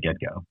high from the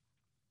get-go.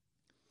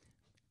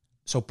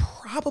 So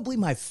probably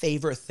my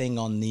favorite thing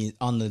on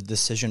the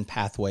decision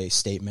pathway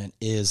statement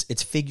is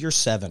it's figure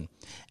 7,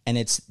 and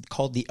it's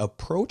called the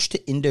approach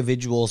to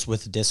individuals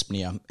with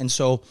dyspnea. And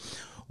so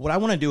what I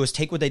want to do is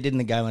take what they did in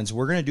the guidelines.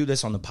 We're going to do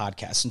this on the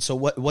podcast. And so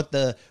what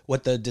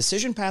the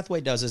decision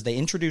pathway does is they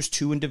introduce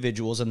 2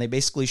 individuals and they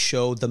basically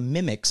show the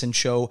mimics and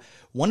show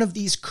one of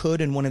these could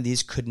and one of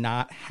these could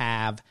not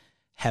have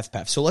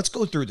HFpEF. So let's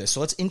go through this. So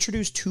let's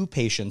introduce 2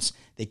 patients.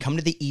 They come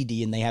to the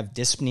ED and they have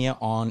dyspnea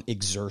on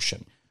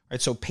exertion. All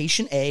right, so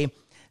patient A,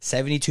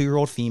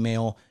 72-year-old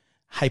female,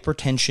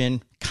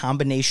 hypertension,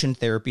 combination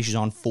therapy. She's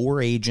on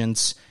 4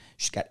 agents.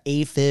 She's got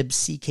AFib,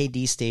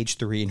 CKD stage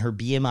 3, and her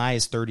BMI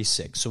is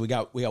 36. So we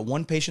got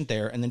one patient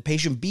there. And then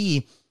patient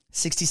B,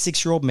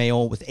 66-year-old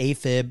male with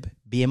AFib,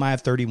 BMI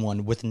of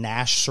 31 with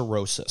NASH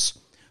cirrhosis.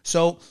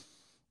 So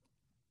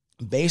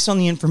based on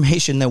the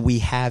information that we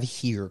have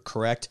here,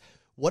 correct,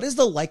 what is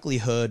the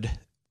likelihood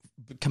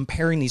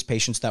comparing these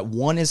patients that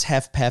one is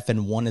HFpEF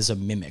and one is a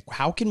mimic?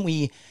 How can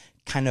we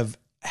kind of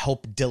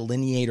help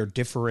delineate or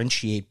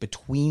differentiate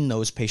between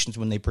those patients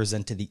when they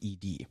present to the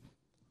ED?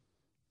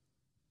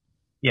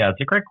 Yeah,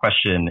 it's a great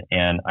question.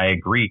 And I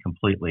agree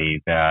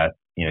completely that,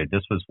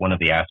 this was one of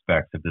the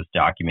aspects of this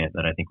document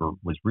that I think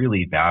was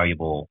really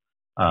valuable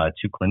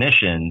to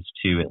clinicians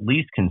to at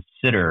least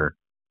consider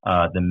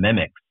the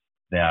mimics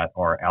that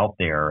are out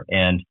there.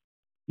 And,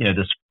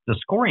 the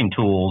scoring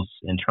tools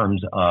in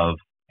terms of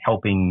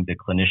helping the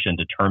clinician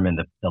determine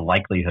the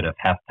likelihood of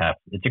HFpEF,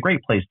 it's a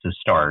great place to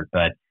start.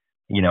 But,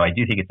 I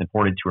do think it's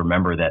important to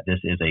remember that this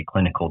is a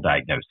clinical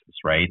diagnosis,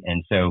 right?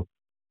 And so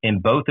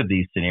in both of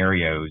these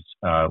scenarios,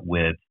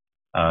 with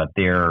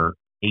their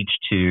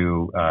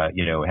H2,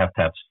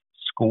 HFpEF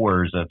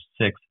scores of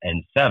 6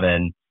 and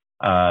 7,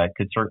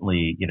 could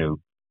certainly,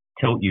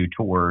 tilt you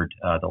toward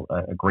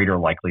a greater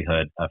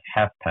likelihood of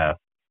HFpEF.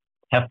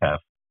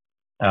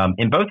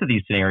 In both of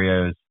these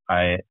scenarios,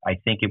 I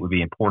think it would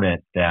be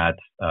important that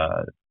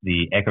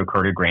the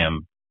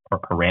echocardiogram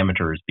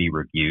parameters be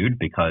reviewed,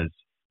 because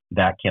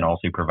that can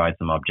also provide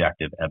some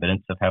objective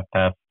evidence of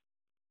HFpEF.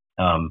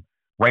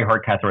 Right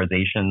heart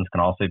catheterizations can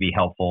also be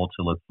helpful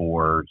to look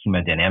for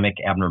hemodynamic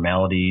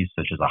abnormalities,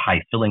 such as a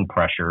high filling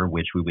pressure,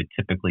 which we would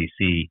typically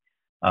see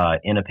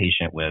in a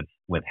patient with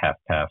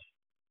HFpEF.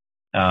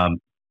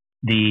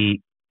 The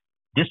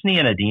dyspnea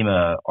and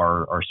edema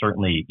are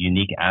certainly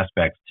unique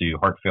aspects to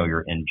heart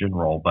failure in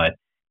general, but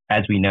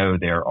as we know,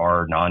 there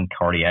are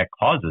non-cardiac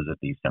causes of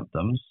these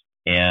symptoms,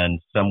 and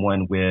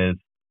someone with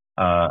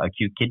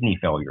acute kidney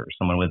failure,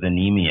 someone with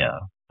anemia,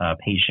 a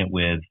patient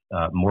with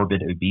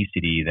morbid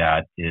obesity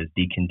that is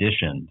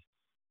deconditioned.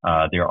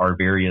 There are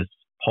various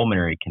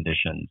pulmonary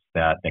conditions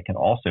that can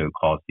also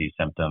cause these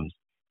symptoms.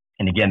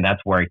 And again, that's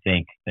where I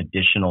think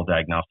additional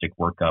diagnostic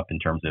workup in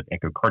terms of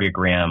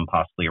echocardiogram,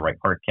 possibly a right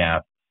heart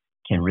cath,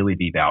 can really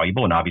be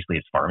valuable. And obviously,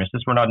 as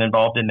pharmacists, we're not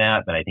involved in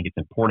that, but I think it's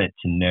important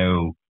to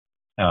know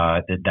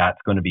that that's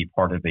going to be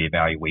part of the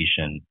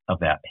evaluation of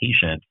that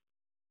patient.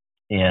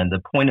 And the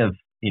point of,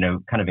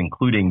 kind of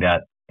including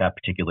that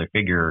particular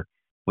figure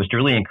was to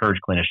really encourage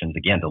clinicians,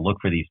 again, to look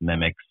for these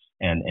mimics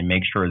and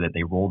make sure that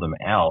they roll them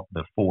out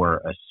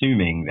before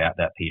assuming that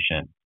that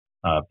patient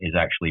is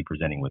actually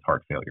presenting with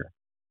heart failure.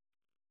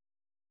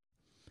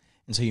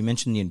 And so you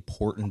mentioned the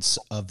importance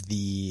of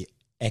the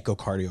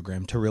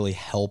echocardiogram to really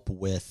help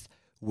with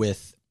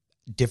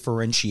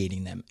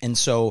differentiating them. And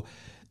so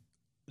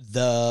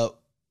the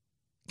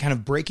kind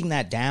of breaking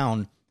that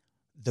down,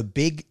 the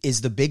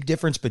big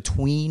difference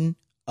between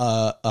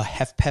a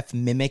HFpEF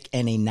mimic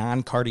and a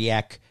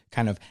non-cardiac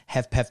kind of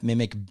HFpEF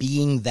mimic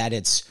being that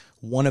it's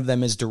one of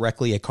them is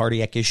directly a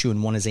cardiac issue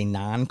and one is a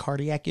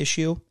non-cardiac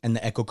issue, and the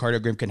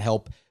echocardiogram can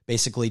help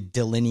basically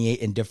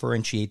delineate and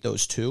differentiate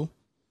those two?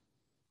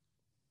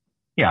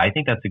 Yeah, I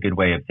think that's a good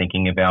way of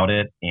thinking about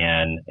it.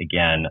 And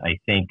again, I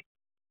think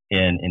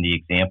in the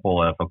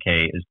example of,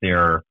 okay, is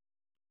there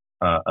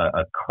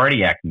a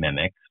cardiac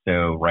mimic?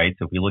 So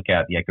if we look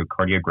at the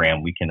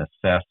echocardiogram, we can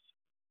assess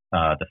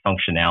the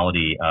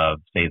functionality of,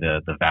 say,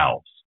 the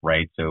valves,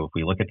 right? So if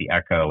we look at the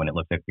echo and it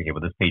looks like, okay,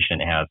 well, this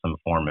patient has some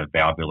form of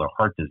valvular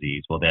heart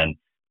disease, well, then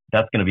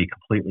that's going to be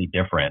completely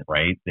different,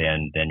 right,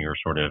 than your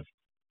sort of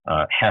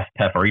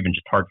HFpEF or even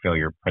just heart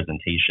failure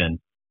presentation.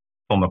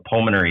 From a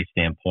pulmonary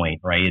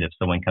standpoint, right, if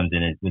someone comes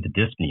in with a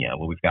dyspnea,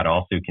 well, we've got to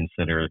also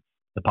consider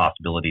the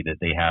possibility that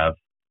they have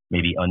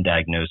maybe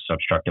undiagnosed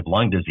obstructive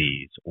lung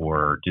disease,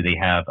 or do they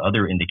have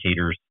other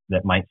indicators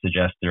that might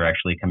suggest they're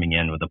actually coming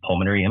in with a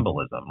pulmonary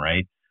embolism,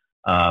 right?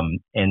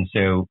 And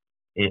so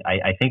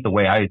I think the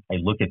way I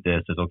look at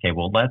this is, okay,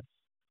 well,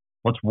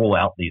 let's roll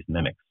out these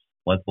mimics.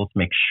 Let's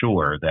make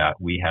sure that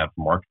we have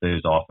marked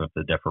those off of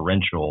the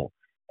differential,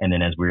 and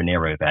then as we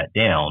narrow that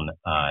down,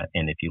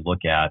 and if you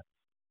look at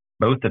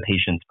both the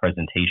patient's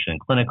presentation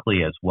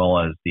clinically as well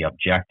as the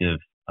objective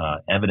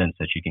evidence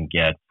that you can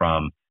get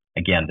from,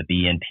 again, the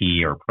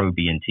BNP or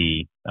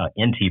pro-BNP,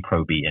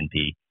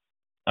 NT-pro-BNP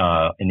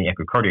in the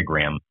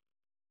echocardiogram,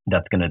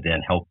 that's going to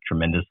then help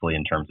tremendously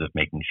in terms of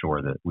making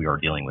sure that we are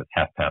dealing with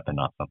HFpEF and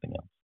not something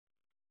else.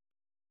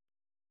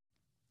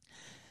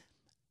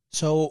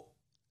 So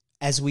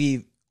as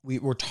we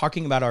were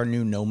talking about our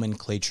new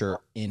nomenclature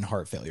in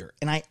heart failure,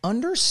 and I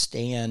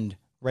understand,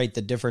 right,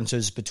 the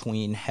differences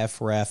between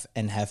HFrEF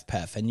and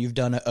HFpEF, and you've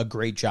done a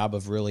great job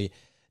of really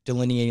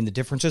delineating the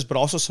differences, but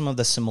also some of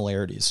the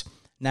similarities.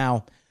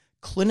 Now,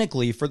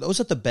 clinically, for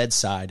those at the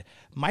bedside,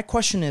 my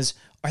question is,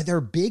 are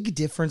there big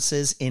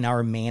differences in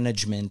our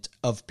management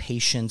of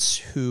patients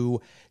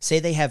who say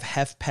they have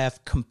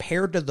HFpEF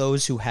compared to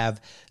those who have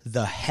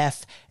the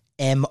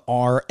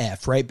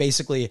HFmRF, right?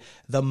 Basically,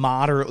 the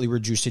moderately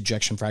reduced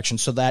ejection fraction.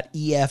 So that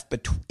EF,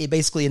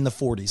 basically in the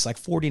 40s, like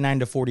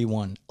 49 to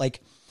 41.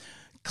 Like,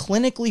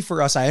 clinically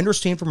for us, I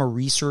understand from a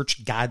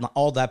research guideline,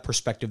 all that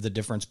perspective, the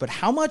difference, but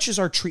how much is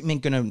our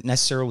treatment going to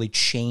necessarily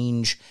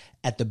change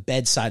at the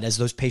bedside as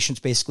those patients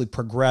basically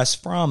progress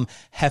from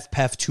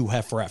HFpEF to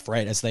HFrEF,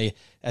 right?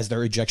 As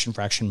their ejection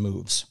fraction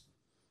moves?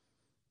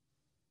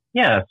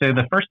 Yeah. So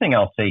the first thing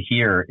I'll say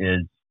here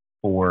is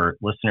for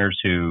listeners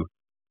who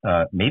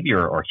maybe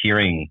are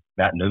hearing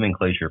that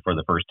nomenclature for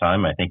the first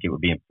time, I think it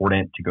would be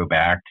important to go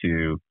back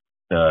to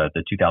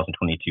the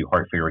 2022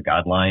 heart failure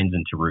guidelines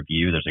and to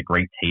review. There's a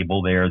great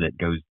table there that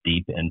goes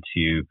deep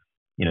into,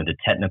 the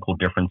technical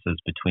differences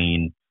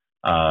between,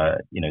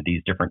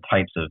 these different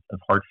types of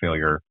heart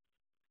failure.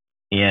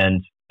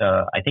 And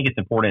I think it's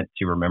important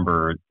to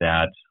remember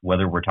that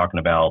whether we're talking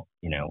about,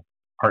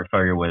 heart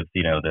failure with,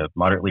 the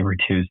moderately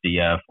reduced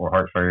EF or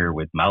heart failure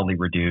with mildly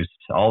reduced,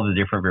 all the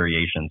different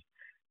variations,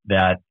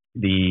 that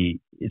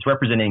it's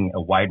representing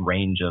a wide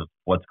range of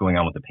what's going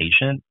on with the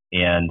patient.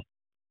 And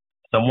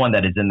someone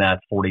that is in that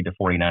 40 to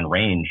 49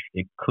 range,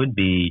 it could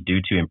be due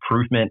to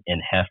improvement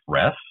in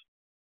HFrEF,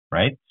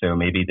 right? So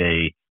maybe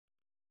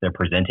their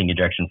presenting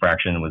ejection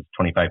fraction was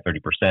 25,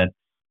 30%.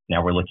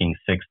 Now we're looking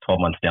 6-12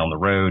 months down the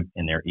road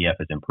and their EF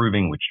is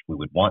improving, which we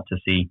would want to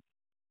see.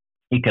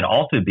 It could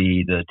also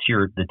be the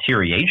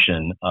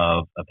deterioration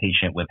of a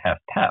patient with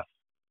HFpEF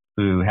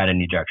who had an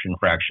ejection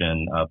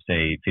fraction of,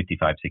 say,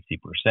 55,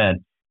 60%,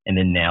 and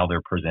then now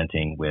they're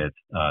presenting with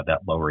that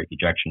lower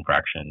ejection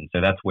fraction.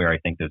 So that's where I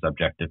think those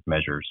objective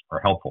measures are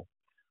helpful.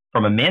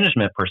 From a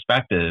management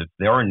perspective,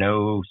 there are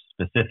no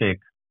specific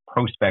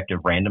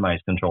prospective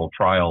randomized controlled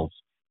trials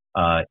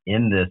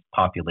in this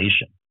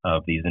population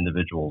of these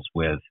individuals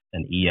with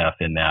an EF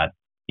in that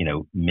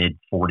mid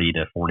 40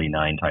 to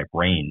 49 type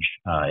range,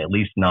 at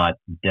least not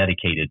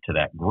dedicated to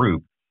that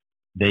group.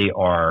 They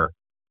are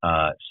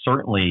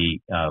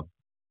certainly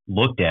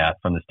looked at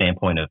from the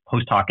standpoint of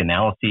post hoc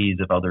analyses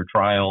of other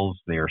trials.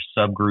 They are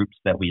subgroups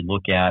that we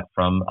look at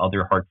from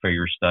other heart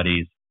failure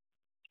studies.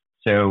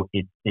 So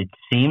it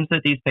seems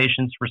that these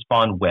patients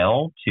respond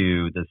well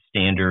to the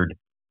standard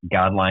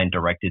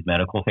guideline-directed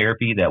medical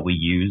therapy that we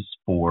use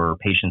for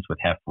patients with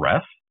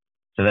HFrEF.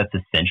 So that's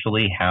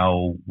essentially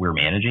how we're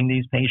managing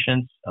these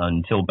patients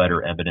until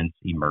better evidence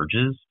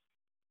emerges.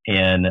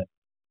 And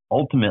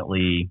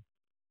ultimately,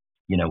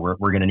 we're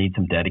going to need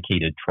some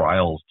dedicated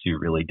trials to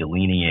really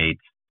delineate,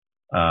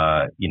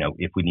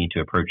 if we need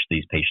to approach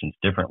these patients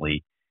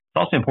differently. It's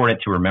also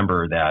important to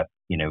remember that,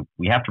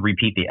 we have to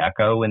repeat the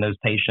echo in those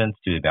patients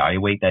to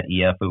evaluate that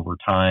EF over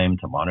time,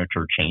 to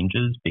monitor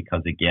changes,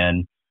 because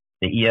again,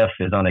 the EF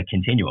is on a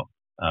continuum.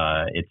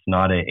 It's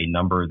not a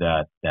number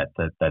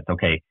that's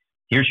okay.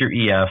 Here's your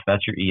EF,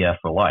 that's your EF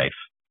for life.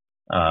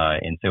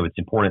 And so it's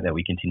important that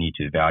we continue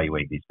to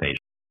evaluate these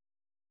patients.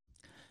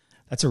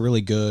 That's a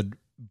really good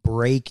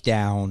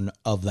breakdown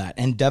of that.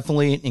 And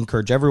definitely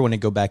encourage everyone to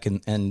go back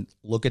and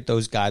look at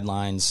those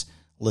guidelines,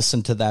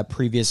 listen to that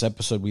previous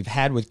episode we've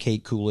had with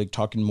Kate Kulig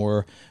talking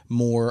more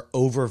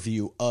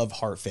overview of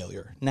heart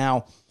failure.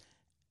 Now,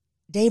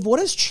 Dave,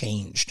 what has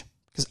changed?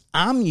 Because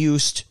I'm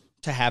used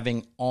to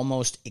having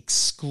almost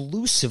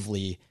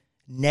exclusively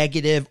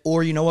negative,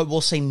 or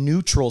we'll say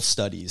neutral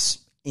studies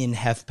in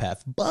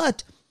HFpEF.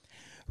 But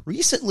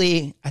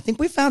recently, I think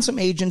we found some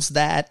agents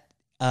that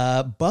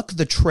buck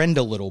the trend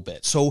a little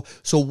bit. So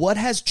what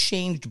has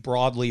changed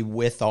broadly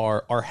with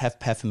our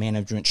HFpEF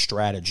management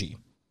strategy?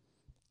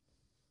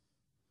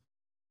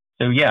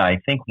 So yeah, I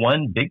think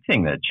one big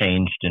thing that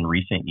changed in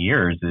recent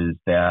years is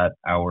that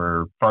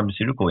our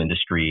pharmaceutical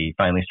industry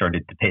finally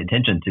started to pay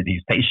attention to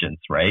these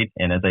patients, right?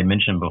 And as I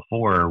mentioned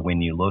before,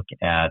 when you look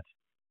at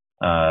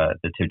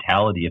the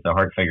totality of the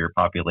heart failure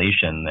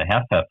population, the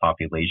HFpEF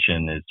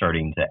population is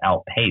starting to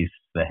outpace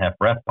the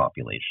HFrEF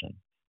population.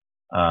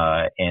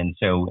 And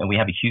we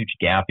have a huge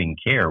gap in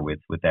care with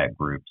that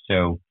group.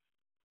 So,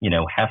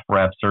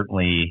 HFrEF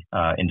certainly,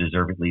 and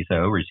deservedly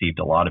so, received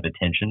a lot of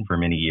attention for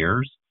many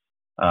years.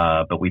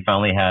 But we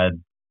finally have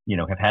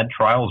had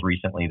trials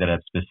recently that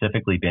have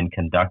specifically been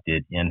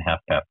conducted in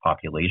HFpEF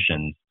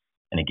populations.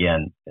 And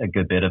again, a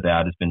good bit of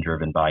that has been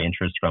driven by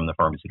interest from the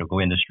pharmaceutical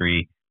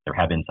industry. There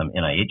have been some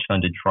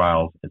NIH-funded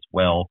trials as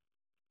well.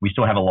 We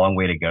still have a long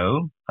way to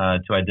go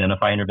to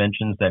identify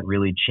interventions that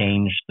really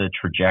change the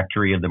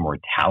trajectory of the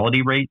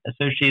mortality rate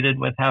associated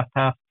with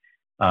HFpEF.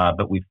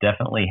 But we've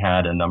definitely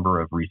had a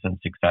number of recent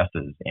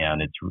successes,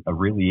 and it's a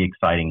really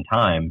exciting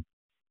time,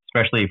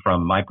 especially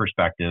from my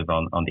perspective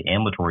on the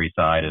ambulatory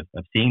side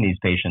of seeing these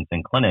patients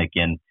in clinic.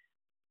 And,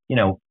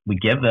 we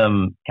give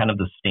them kind of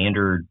the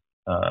standard,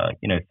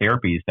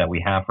 therapies that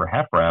we have for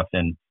HFrEF,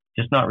 and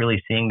just not really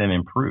seeing them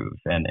improve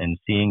and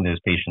seeing those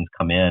patients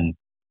come in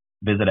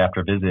visit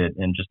after visit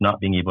and just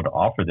not being able to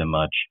offer them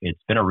much.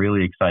 It's been a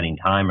really exciting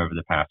time over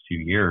the past few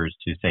years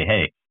to say,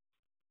 hey,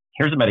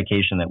 here's a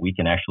medication that we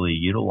can actually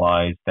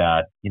utilize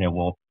that,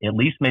 will at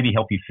least maybe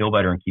help you feel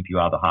better and keep you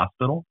out of the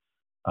hospital.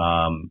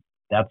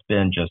 That's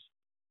been just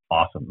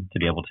awesome to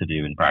be able to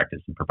do in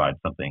practice and provide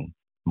something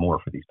more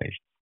for these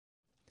patients.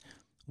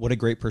 What a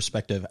great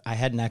perspective. I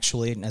hadn't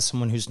actually, as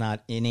someone who's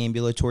not in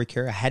ambulatory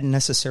care, I hadn't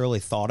necessarily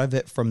thought of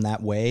it from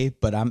that way,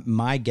 but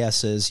my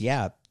guess is,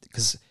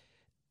 because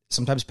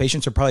sometimes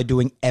patients are probably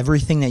doing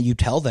everything that you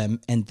tell them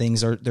and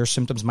their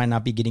symptoms might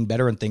not be getting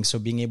better and things. So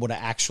being able to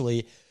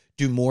actually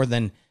do more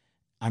than,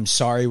 I'm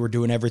sorry, we're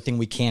doing everything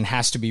we can,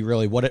 has to be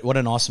really, what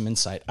an awesome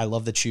insight. I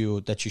love that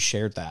you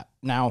shared that.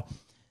 Now,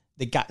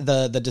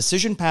 the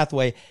decision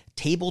pathway,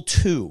 table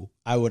 2,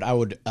 I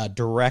would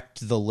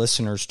direct the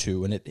listeners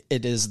to, and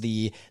it is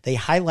they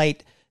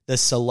highlight the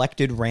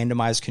selected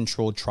randomized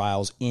controlled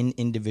trials in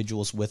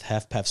individuals with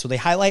HFpEF. So they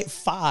highlight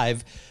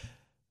 5,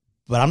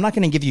 But I'm not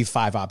going to give you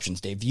 5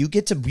 options, Dave. You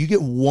get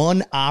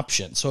one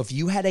option. So if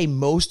you had a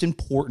most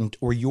important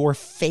or your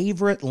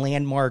favorite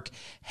landmark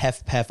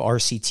HFpEF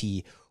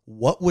RCT,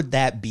 what would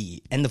that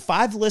be? And the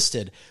 5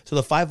 listed,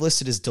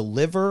 is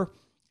Deliver,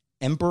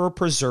 Emperor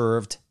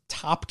Preserved,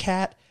 Top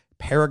Cat,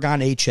 Paragon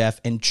HF,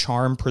 and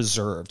Charm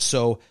Preserved.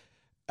 So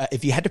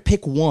if you had to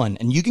pick one,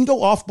 and you can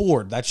go off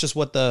board, that's just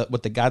what the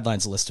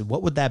guidelines listed,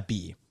 what would that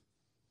be?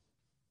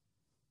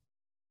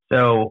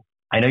 So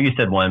I know you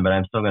said one, but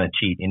I'm still going to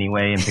cheat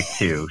anyway and pick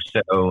 2.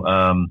 So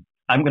I'm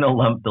going to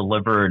lump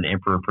Deliver and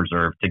Emperor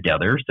Preserve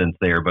together since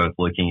they are both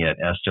looking at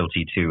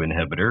SGLT2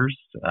 inhibitors.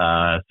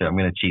 So I'm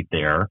going to cheat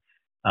there.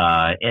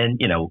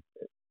 And,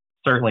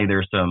 certainly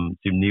there's some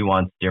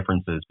nuanced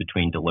differences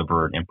between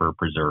Deliver and Emperor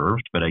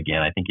Preserved. But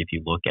again, I think if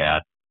you look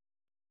at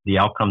the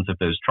outcomes of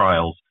those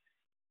trials,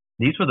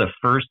 these were the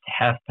first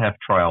HFpEF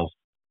trials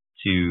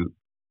to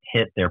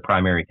hit their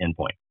primary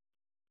endpoint.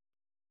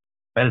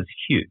 That is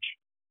huge.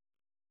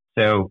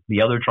 So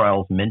the other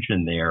trials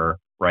mentioned there,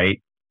 right,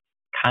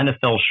 kind of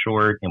fell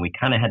short, and we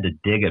kind of had to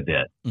dig a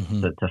bit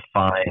to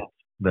find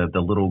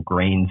the little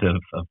grains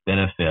of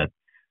benefit.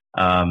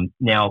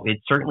 Now,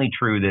 it's certainly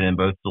true that in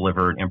both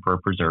Deliver and Emperor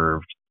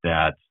Preserved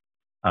that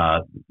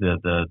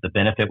the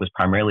benefit was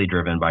primarily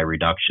driven by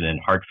reduction in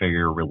heart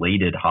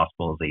failure-related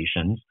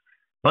hospitalizations.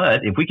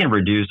 But if we can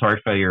reduce heart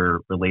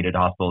failure-related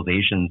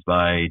hospitalizations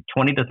by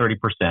 20 to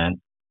 30%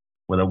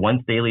 with a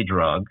once-daily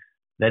drug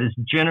that is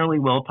generally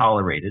well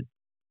tolerated,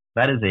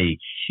 that is a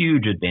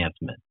huge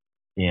advancement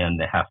in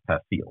the HFpEF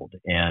field.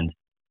 And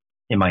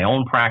in my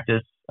own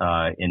practice,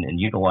 in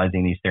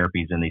utilizing these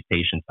therapies in these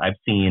patients, I've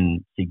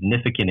seen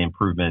significant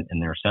improvement in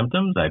their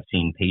symptoms. I've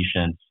seen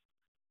patients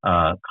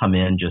come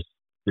in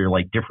they're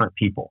like different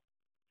people,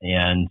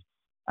 and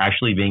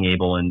actually being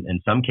able in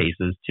some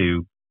cases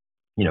to,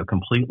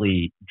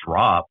 completely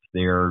drop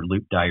their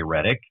loop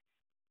diuretic.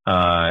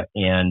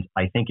 And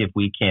I think if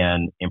we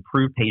can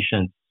improve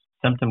patients'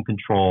 symptom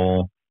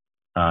control,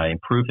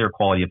 improve their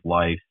quality of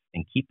life,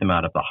 and keep them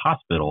out of the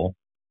hospital,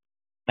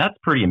 that's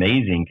pretty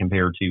amazing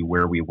compared to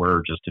where we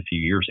were just a few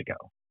years ago.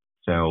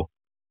 So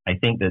I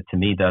think that to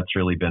me, that's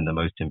really been the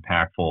most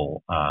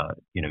impactful,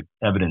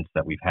 evidence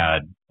that we've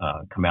had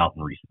come out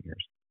in recent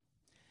years.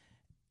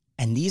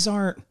 And these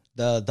aren't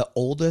the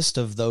oldest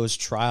of those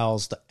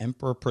trials, the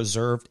Emperor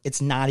Preserved.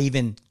 It's not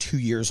even 2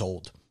 years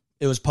old.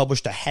 It was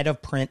published ahead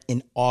of print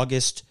in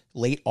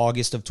late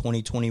August of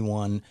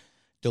 2021.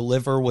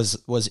 Deliver was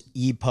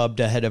EPUB'd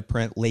ahead of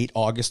print late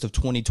August of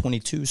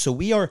 2022. So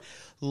we are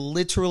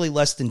literally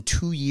less than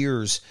 2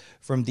 years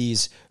from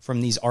these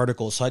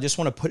articles. So I just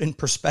want to put in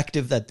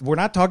perspective that we're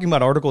not talking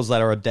about articles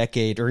that are a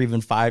decade or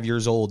even 5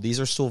 years old. These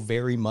are still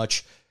very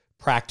much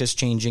practice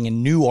changing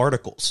and new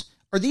articles.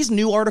 Are these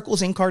new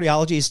articles in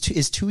cardiology?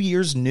 Is 2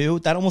 years new?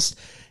 That almost,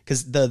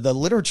 because the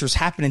literature's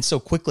happening so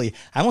quickly,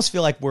 I almost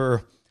feel like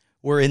we're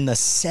in the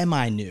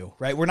semi-new,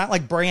 right? We're not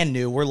like brand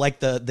new. We're like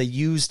the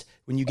used,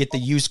 when you get the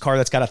used car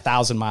that's got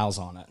 1,000 miles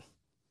on it.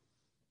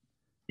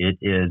 It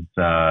is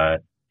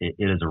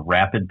a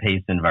rapid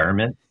paced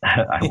environment,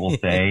 I will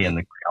say, in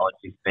the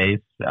cardiology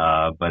space.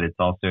 But it's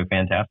also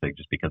fantastic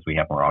just because we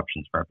have more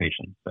options for our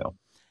patients. So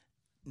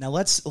now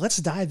let's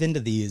dive into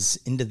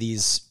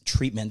these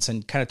treatments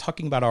and kind of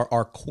talking about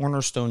our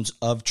cornerstones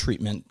of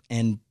treatment.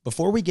 And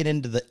before we get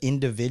into the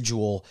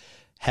individual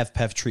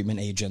HFpEF treatment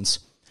agents,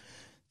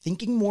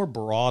 thinking more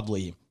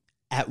broadly,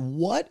 at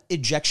what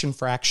ejection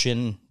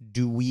fraction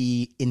do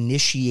we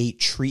initiate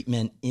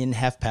treatment in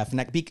HFpEF?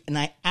 And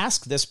I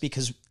ask this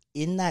because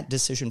in that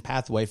decision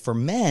pathway for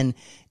men,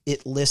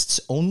 it lists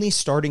only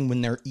starting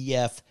when their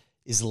EF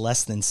is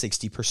less than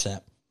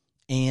 60%.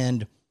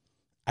 And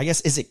I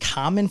guess, is it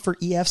common for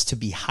EFs to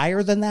be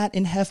higher than that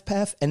in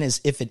HFpEF? And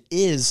if it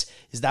is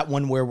that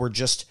one where we're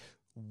just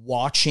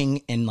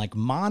watching and like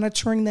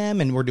monitoring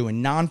them and we're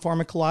doing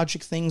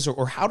non-pharmacologic things,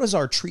 or how does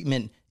our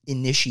treatment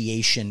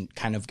initiation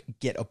kind of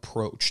get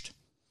approached?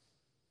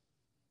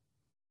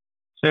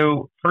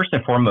 So first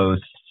and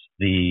foremost,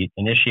 the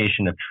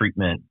initiation of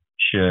treatment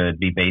should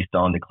be based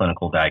on the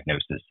clinical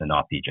diagnosis and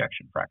not the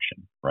ejection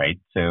fraction, right?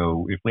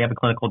 So if we have a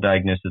clinical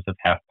diagnosis of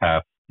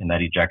HFpEF and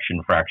that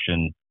ejection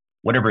fraction,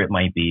 whatever it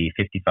might be,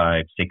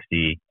 55,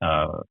 60,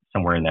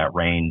 somewhere in that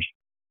range,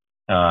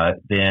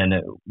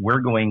 then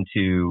we're going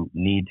to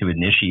need to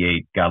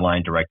initiate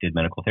guideline-directed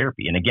medical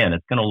therapy. And again,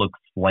 it's going to look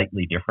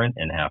slightly different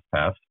in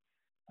HFpEF.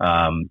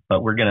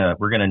 But we're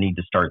gonna need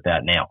to start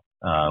that now.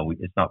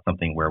 It's not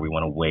something where we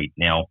want to wait.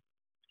 Now,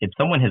 if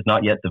someone has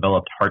not yet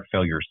developed heart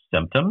failure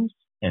symptoms,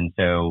 and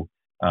so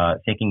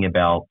thinking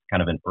about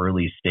kind of an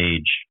early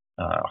stage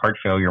heart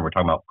failure, we're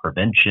talking about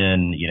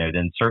prevention,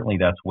 then certainly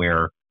that's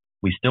where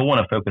we still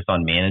want to focus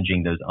on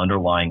managing those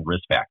underlying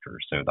risk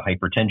factors. So the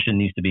hypertension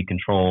needs to be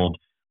controlled,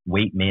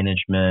 weight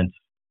management.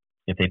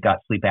 If they've got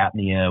sleep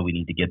apnea, we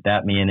need to get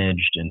that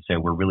managed. And so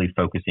we're really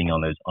focusing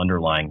on those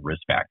underlying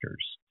risk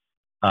factors.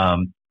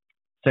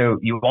 So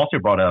you also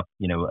brought up,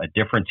 a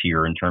difference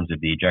here in terms of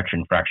the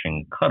ejection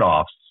fraction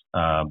cutoffs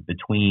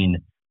between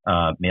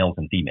males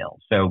and females.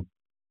 So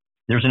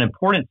there's an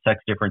important sex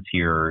difference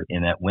here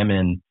in that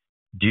women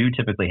do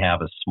typically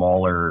have a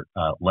smaller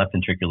left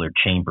ventricular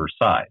chamber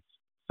size.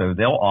 So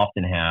they'll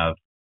often have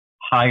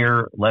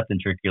higher left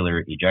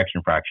ventricular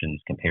ejection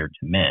fractions compared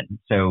to men.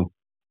 So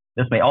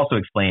this may also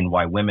explain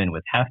why women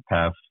with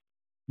HFpEF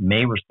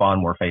may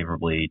respond more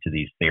favorably to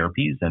these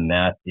therapies, and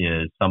that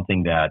is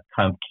something that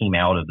came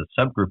out of the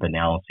subgroup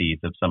analyses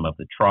of some of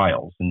the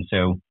trials. And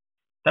so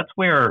that's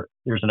where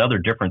there's another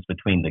difference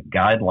between the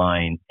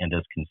guideline and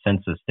this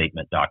consensus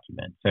statement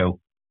document. So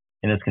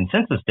in this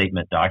consensus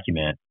statement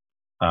document,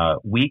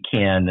 we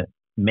can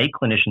make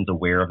clinicians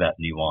aware of that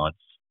nuance.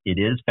 It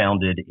is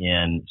founded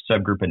in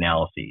subgroup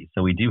analyses,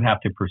 so we do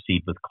have to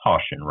proceed with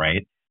caution,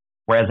 right?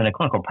 Whereas in a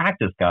clinical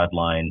practice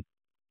guideline,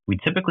 we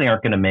typically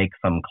aren't going to make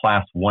some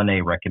class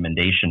 1A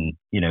recommendation,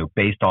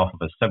 based off of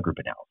a subgroup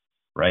analysis,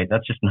 right?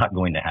 That's just not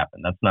going to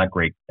happen. That's not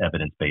great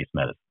evidence-based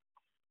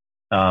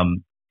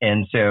medicine.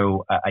 And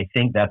so I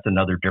think that's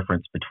another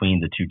difference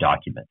between the two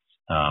documents.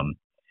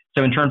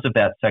 So in terms of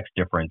that sex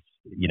difference,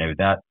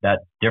 that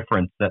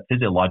difference, that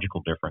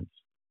physiological difference,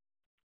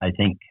 I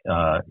think,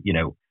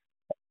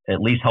 at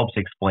least helps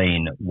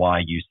explain why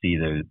you see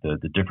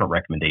the different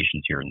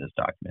recommendations here in this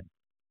document.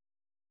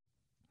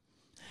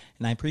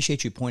 And I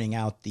appreciate you pointing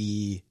out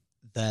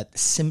that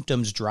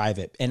symptoms drive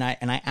it. And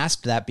I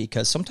asked that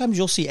because sometimes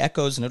you'll see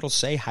echoes and it'll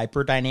say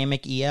hyperdynamic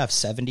EF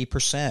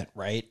 70%,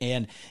 right?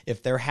 And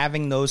if they're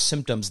having those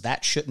symptoms,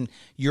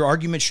 your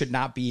argument should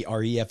not be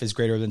our EF is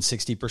greater than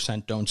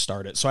 60%, don't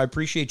start it. So I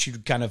appreciate you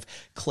kind of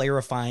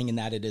clarifying in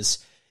that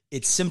it's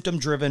symptom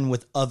driven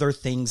with other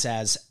things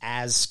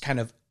as kind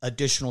of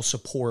additional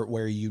support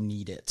where you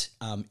need it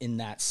in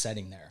that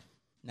setting there.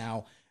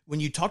 Now, when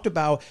you had talked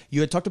about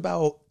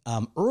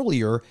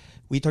earlier,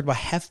 we talked about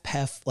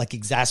HFpEF like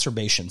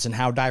exacerbations and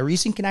how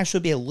diuresing can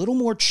actually be a little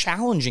more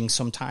challenging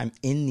sometime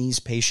in these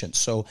patients.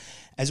 So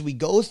as we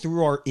go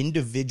through our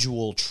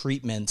individual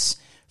treatments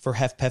for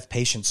HFpEF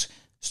patients,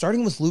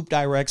 starting with loop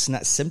diuretics and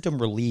that symptom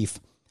relief,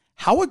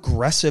 how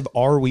aggressive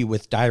are we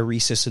with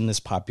diuresis in this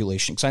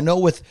population? Because I know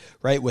with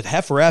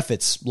HFrEF,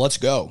 it's let's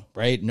go,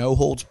 right? No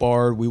holds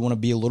barred. We want to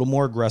be a little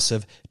more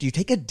aggressive. Do you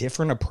take a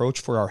different approach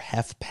for our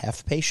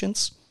HFpEF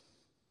patients?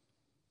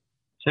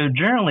 So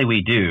generally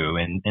we do,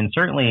 and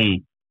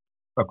certainly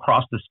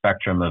across the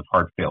spectrum of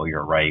heart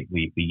failure, right?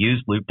 We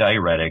use loop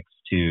diuretics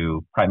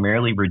to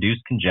primarily reduce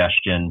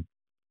congestion,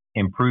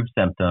 improve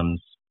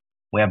symptoms.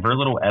 We have very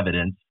little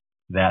evidence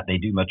that they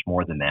do much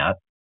more than that.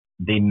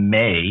 They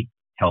may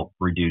help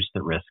reduce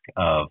the risk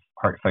of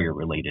heart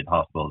failure-related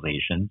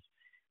hospitalizations.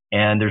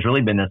 And there's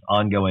really been this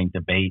ongoing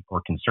debate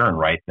or concern,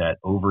 right, that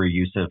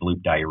overuse of loop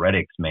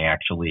diuretics may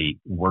actually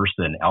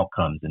worsen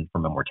outcomes and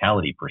from a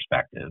mortality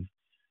perspective.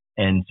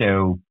 And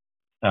so,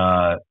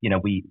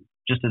 we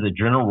just as a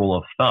general rule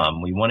of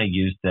thumb, we want to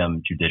use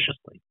them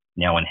judiciously.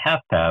 Now, in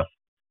HFpEF,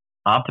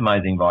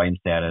 optimizing volume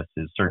status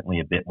is certainly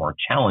a bit more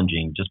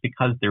challenging just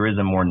because there is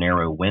a more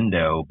narrow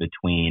window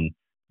between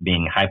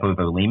being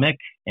hypovolemic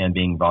and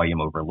being volume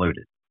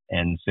overloaded.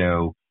 And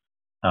so,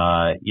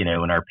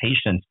 in our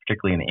patients,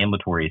 particularly in the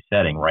ambulatory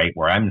setting, right,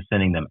 where I'm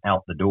sending them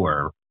out the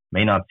door,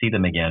 may not see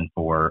them again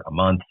for a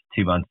month,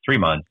 2 months, 3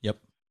 months. Yep.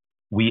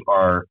 We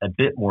are a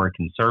bit more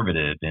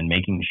conservative in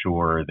making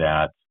sure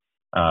that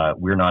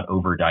we're not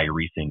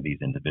over-diuresing these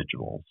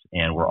individuals.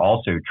 And we're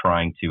also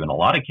trying to, in a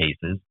lot of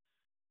cases,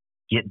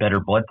 get better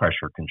blood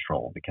pressure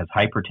control because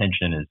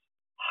hypertension is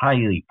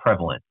highly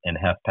prevalent in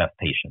HFpEF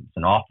patients.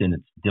 And often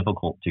it's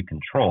difficult to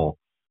control.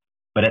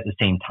 But at the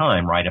same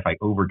time, right, if I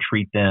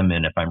over-treat them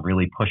and if I'm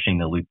really pushing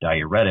the loop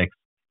diuretics,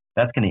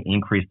 that's going to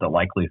increase the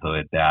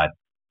likelihood that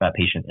that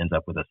patient ends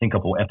up with a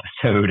syncopal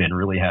episode and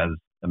really has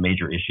a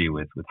major issue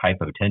with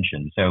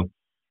hypotension. So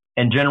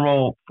in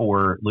general,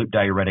 for loop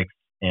diuretics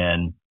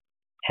in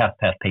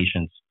HFpEF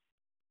patients,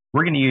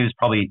 we're going to use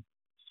probably,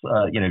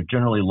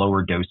 generally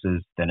lower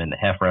doses than in the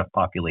HFrEF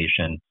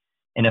population.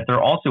 And if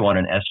they're also on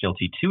an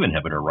SGLT2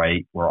 inhibitor,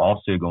 right, we're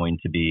also going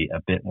to be a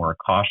bit more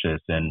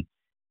cautious. And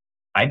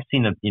I've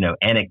seen,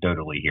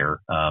 anecdotally here,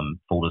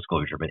 full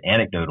disclosure, but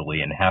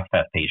anecdotally in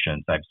HFpEF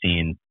patients, I've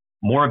seen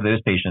more of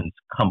those patients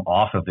come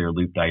off of their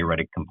loop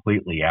diuretic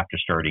completely after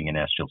starting an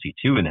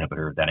SGLT2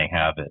 inhibitor than I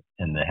have it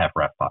in the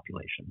HFrEF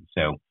population.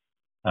 So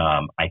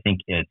I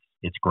think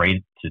it's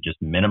great to just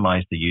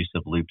minimize the use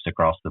of loops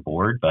across the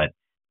board, but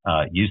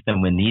use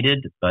them when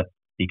needed, but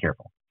be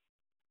careful.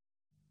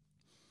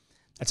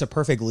 That's a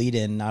perfect lead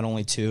in not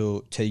only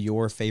to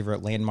your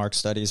favorite landmark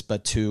studies,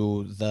 but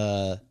to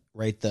the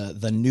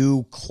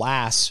new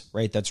class,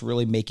 right, that's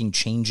really making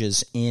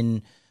changes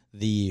in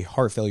the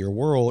heart failure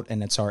world,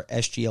 and it's our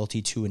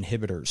SGLT2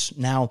 inhibitors.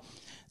 Now,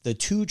 the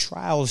two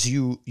trials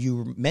you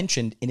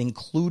mentioned, it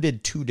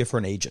included two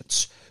different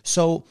agents.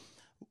 So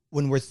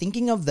when we're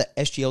thinking of the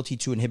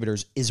SGLT2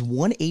 inhibitors, is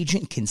one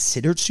agent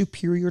considered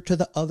superior to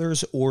the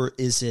others, or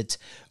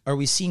are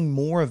we seeing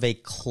more of a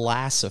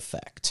class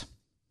effect?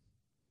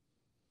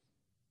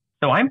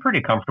 So I'm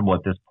pretty comfortable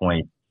at this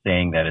point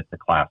saying that it's a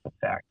class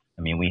effect.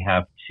 I mean, we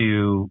have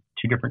two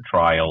different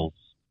trials.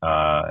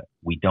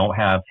 We don't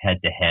have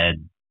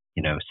head-to-head,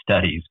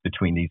 studies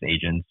between these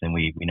agents, and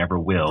we never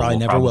will. Probably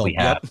never will.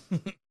 Have,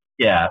 yep.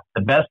 Yeah,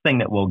 the best thing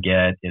that we'll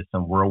get is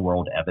some real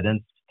world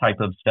evidence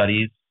type of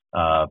studies,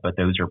 but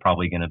those are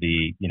probably going to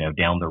be,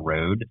 down the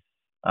road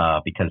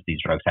because these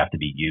drugs have to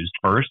be used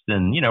first.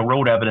 And, real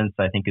world evidence,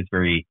 I think, is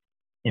very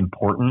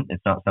important.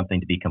 It's not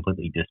something to be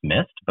completely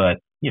dismissed, but,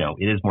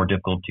 it is more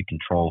difficult to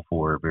control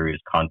for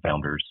various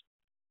confounders.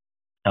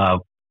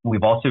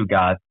 We've also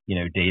got,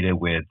 data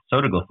with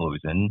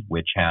sotagliflozin,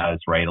 which has,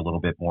 right, a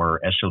little bit more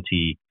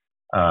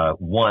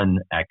SGLT1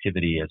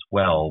 activity as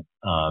well,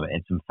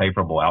 and some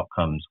favorable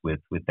outcomes with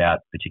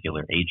that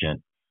particular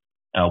agent.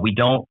 We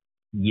don't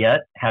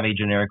yet have a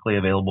generically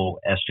available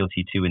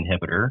SGLT2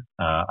 inhibitor.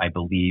 I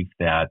believe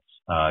that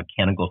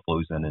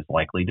canagliflozin is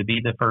likely to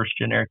be the first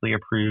generically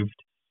approved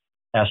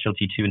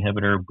SGLT2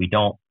 inhibitor. We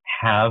don't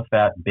have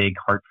that big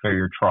heart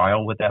failure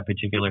trial with that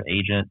particular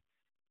agent.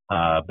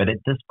 But at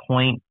this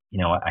point,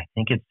 I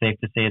think it's safe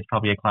to say it's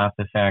probably a class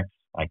effect.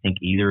 I think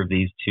either of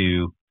these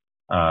two,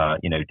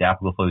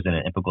 dapagliflozin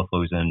and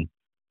empagliflozin,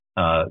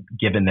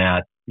 given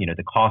that,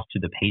 the cost to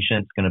the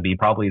patient is going to be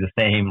probably the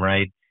same,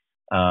 right?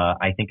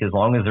 I think as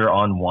long as they're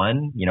on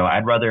one,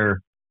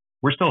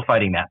 we're still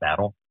fighting that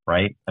battle,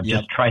 right? I'm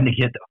just trying to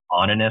get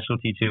on an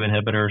SGLT2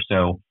 inhibitor.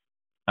 So,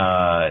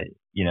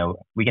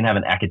 we can have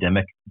an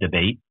academic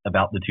debate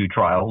about the two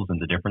trials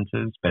and the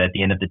differences, but at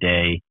the end of the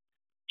day,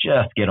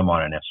 just get them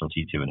on an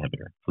SGLT2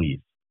 inhibitor, please.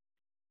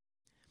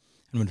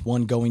 And with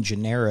one going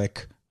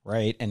generic,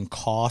 right, and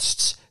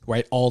costs,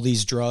 right, all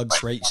these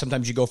drugs, right,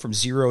 sometimes you go from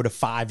 0 to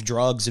 5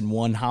 drugs in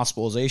one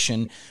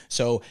hospitalization.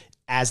 So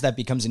as that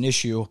becomes an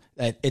issue,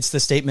 it's the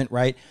statement,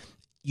 right,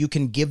 you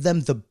can give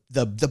them the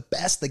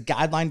best, the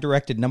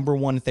guideline-directed number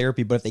one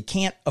therapy, but if they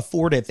can't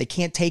afford it, if they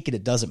can't take it,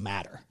 it doesn't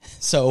matter.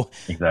 So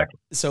exactly.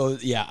 So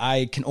yeah,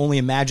 I can only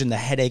imagine the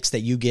headaches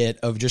that you get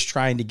of just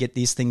trying to get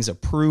these things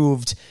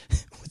approved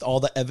with all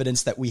the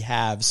evidence that we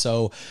have.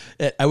 So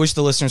I wish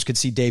the listeners could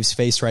see Dave's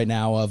face right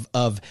now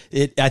of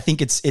it. I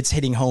think it's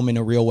hitting home in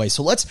a real way.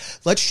 So let's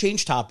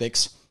change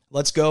topics.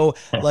 Let's go.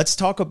 Let's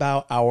talk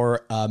about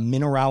our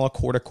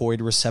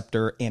mineralocorticoid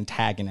receptor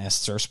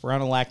antagonists, or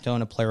spironolactone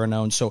and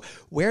eplerenone. So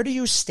where do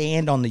you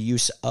stand on the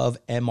use of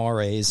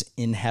MRAs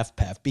in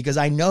HFpEF? Because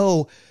I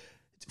know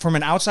from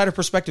an outsider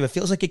perspective, it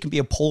feels like it can be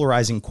a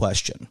polarizing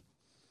question.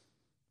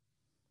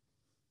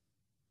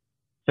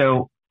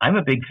 So I'm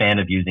a big fan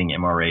of using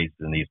MRAs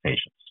in these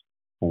patients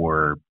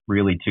for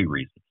really two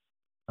reasons.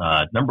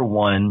 Number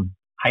one,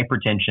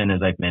 hypertension,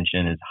 as I've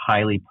mentioned, is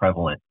highly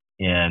prevalent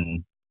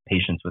in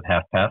patients with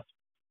HFpEF.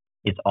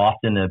 It's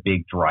often a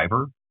big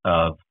driver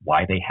of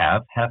why they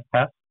have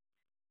HFpEF.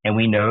 And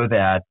we know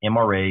that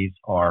MRAs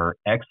are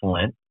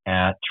excellent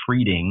at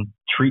treating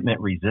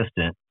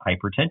treatment-resistant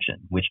hypertension,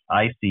 which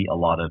I see a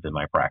lot of in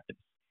my practice.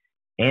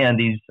 And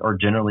these are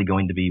generally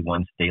going to be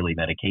once daily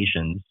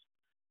medications,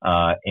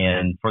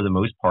 and for the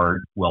most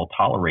part, well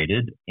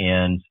tolerated.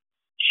 And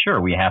sure,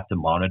 we have to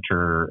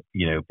monitor,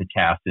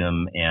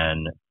 potassium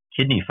and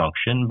kidney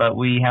function, but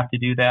we have to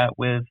do that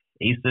with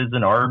ACEs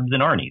and ARBs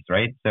and ARNIs,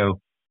 right? So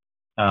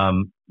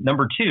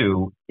number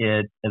two,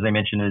 as I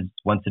mentioned, is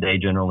once a day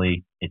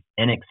generally. It's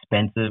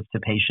inexpensive to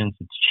patients.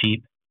 It's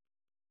cheap.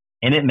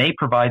 And it may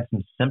provide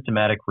some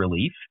symptomatic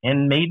relief,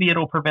 and maybe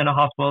it'll prevent a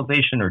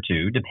hospitalization or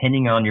two,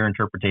 depending on your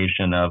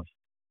interpretation of,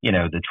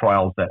 the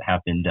trials that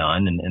have been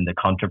done and the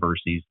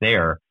controversies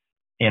there.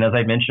 And as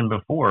I mentioned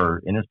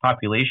before, in this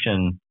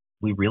population,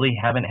 we really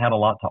haven't had a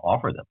lot to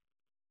offer them.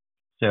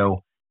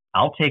 So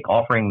I'll take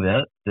offering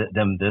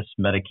them this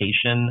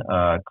medication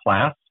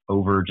class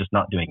over just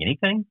not doing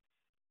anything.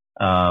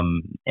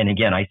 And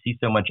again, I see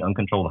so much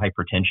uncontrolled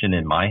hypertension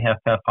in my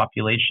HFpEF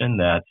population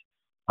that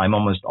I'm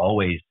almost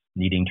always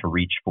needing to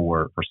reach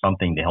for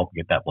something to help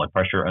get that blood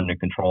pressure under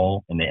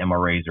control. And the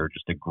MRAs are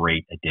just a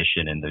great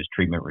addition in those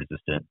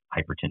treatment-resistant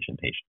hypertension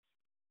patients.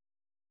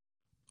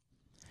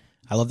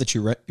 I love that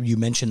you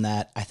mentioned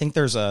that. I think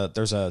there's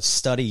a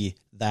study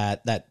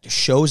that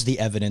shows the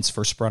evidence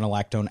for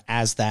spironolactone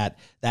as that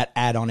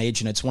add-on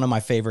agent. It's one of my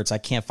favorites. I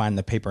can't find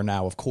the paper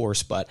now, of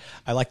course, but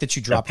I like that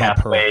you dropped that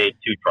pearl. Pathway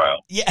to trial.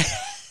 Yeah,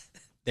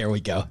 there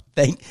we go.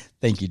 Thank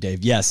you,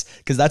 Dave. Yes,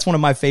 because that's one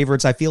of my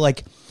favorites. I feel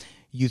like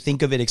you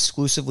think of it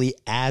exclusively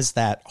as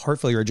that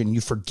heart failure agent, and you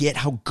forget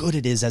how good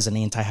it is as an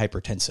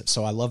antihypertensive.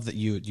 So I love that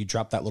you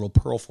dropped that little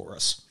pearl for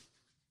us.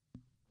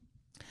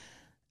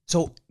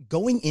 So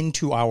going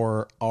into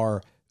our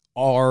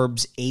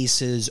ARBs,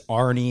 ACEs,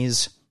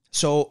 ARNIs,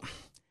 so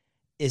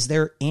is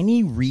there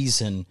any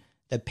reason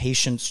that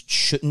patients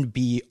shouldn't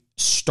be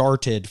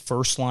started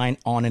first line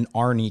on an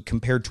ARNI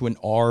compared to an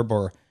ARB,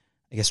 or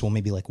I guess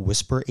maybe like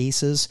whisper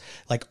ACEs?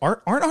 Like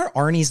aren't our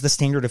ARNIs the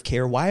standard of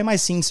care? Why am I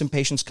seeing some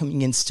patients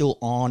coming in still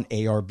on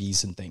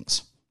ARBs and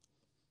things?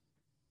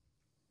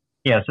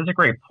 Yes, that's a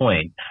great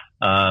point.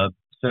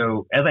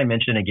 So as I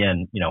mentioned,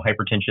 again,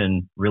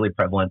 hypertension really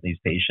prevalent in these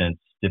patients,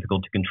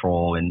 difficult to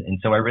control. And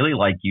so I really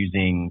like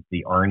using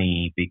the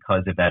ARNI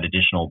because of that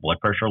additional blood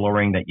pressure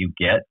lowering that you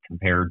get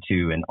compared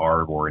to an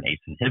ARB or an ACE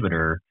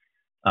inhibitor.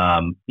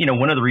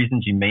 One of the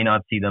reasons you may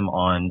not see them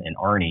on an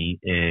ARNI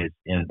is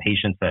in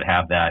patients that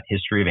have that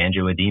history of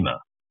angioedema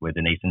with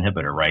an ACE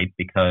inhibitor, right?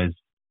 Because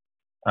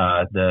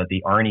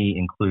The ARNI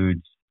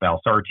includes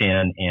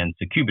valsartan and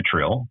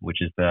sacubitril,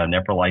 which is the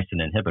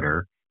neprilysin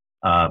inhibitor,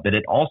 but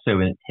it also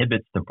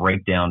inhibits the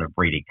breakdown of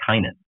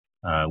bradykinin,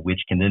 which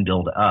can then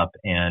build up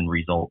and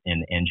result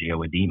in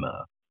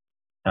angioedema.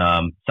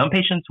 Some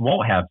patients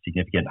won't have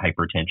significant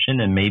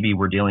hypertension, and maybe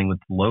we're dealing with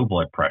low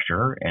blood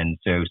pressure, and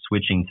so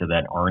switching to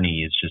that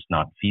ARNI is just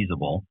not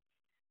feasible.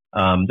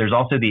 There's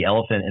also the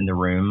elephant in the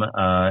room,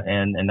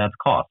 and that's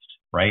cost,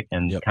 right?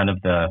 And kind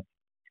of the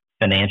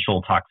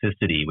financial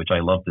toxicity, which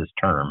I love this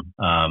term,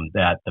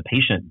 that the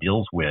patient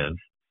deals with.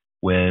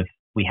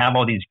 We have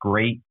all these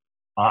great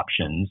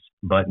options,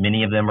 but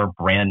many of them are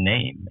brand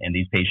name, and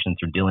these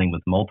patients are dealing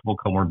with multiple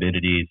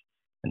comorbidities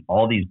and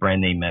all these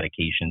brand name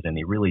medications, and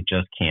they really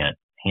just can't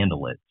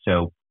handle it.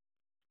 So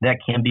that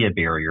can be a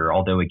barrier.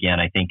 Although, again,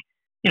 I think,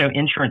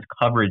 insurance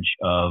coverage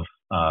of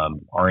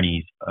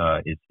ARNIs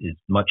is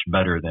much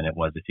better than it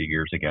was a few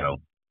years ago.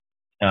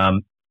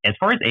 As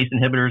far as ACE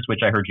inhibitors, which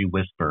I heard you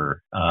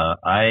whisper,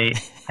 I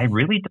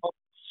really don't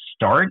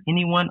start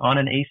anyone on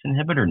an ACE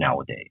inhibitor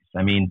nowadays.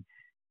 I mean,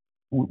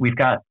 we've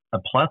got a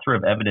plethora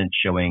of evidence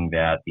showing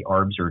that the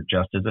ARBs are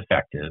just as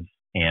effective.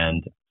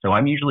 And so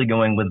I'm usually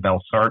going with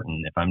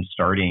valsartan if I'm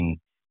starting,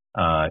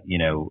 kind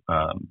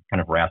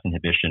of RAS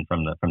inhibition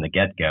from the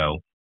get-go.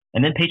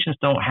 And then patients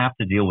don't have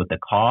to deal with the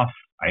cough.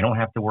 I don't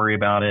have to worry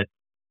about it.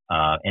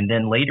 And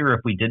then later,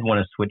 if we did want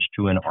to switch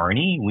to an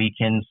ARNI, we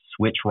can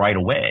switch right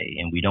away,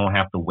 and we don't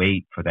have to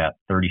wait for that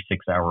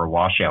 36-hour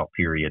washout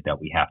period that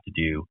we have to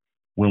do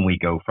when we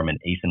go from an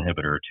ACE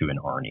inhibitor to an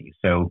ARNI.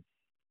 So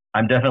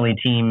I'm definitely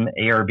team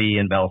ARB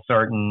and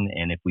valsartan,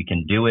 and if we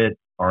can do it,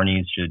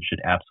 ARNIs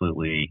should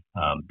absolutely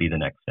be the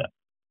next step.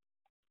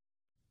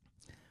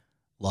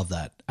 Love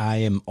that. I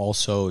am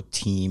also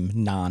team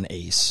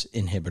non-ACE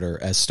inhibitor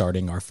as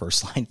starting our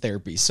first line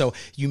therapy. So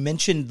you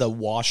mentioned the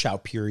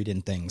washout period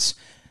and things.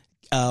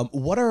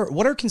 What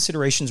are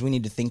considerations we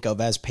need to think of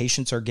as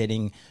patients are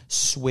getting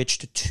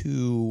switched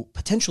to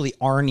potentially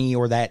ARNI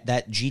or that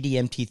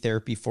GDMT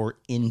therapy for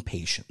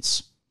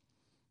inpatients?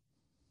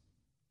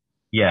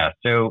 Yeah,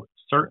 so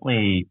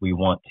certainly we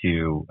want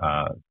to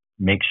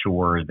make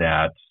sure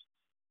that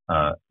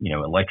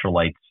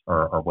electrolytes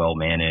are well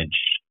managed.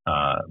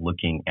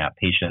 Looking at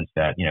patients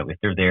that, if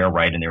they're there,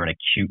 right, and they're in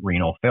acute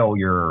renal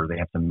failure or they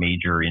have some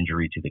major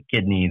injury to the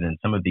kidney, then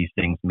some of these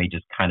things may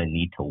just kind of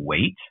need to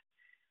wait.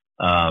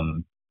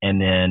 And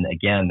then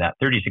again, that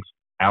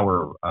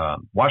 36-hour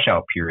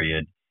washout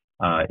period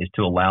is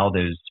to allow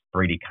those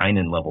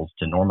bradykinin levels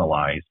to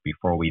normalize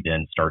before we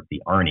then start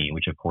the ARNI,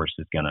 which of course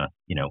is going to,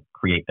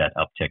 create that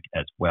uptick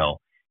as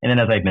well. And then,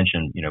 as I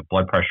mentioned,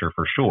 blood pressure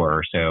for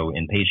sure. So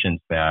in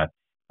patients that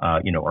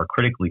are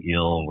critically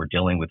ill and we're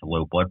dealing with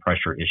low blood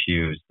pressure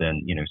issues,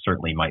 then,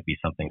 certainly might be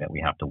something that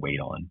we have to wait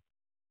on.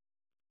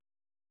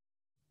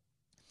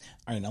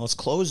 All right, now let's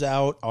close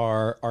out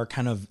our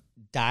kind of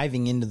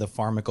diving into the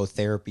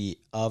pharmacotherapy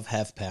of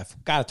HFpEF.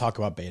 Got to talk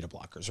about beta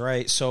blockers,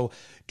 right? So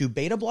do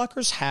beta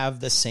blockers have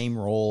the same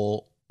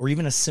role or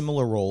even a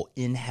similar role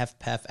in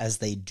HFpEF as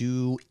they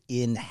do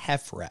in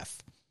HFrEF?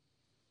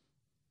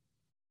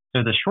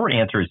 So the short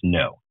answer is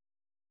no.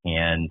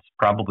 And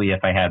probably if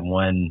I had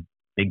one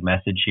big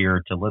message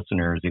here to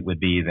listeners, it would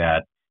be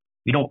that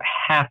we don't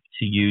have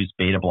to use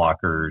beta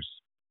blockers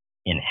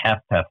in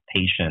HFpEF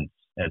patients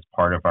as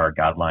part of our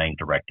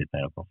guideline-directed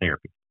medical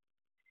therapy.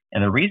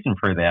 And the reason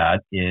for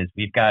that is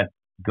we've got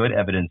good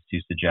evidence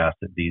to suggest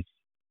that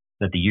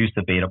the use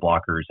of beta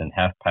blockers in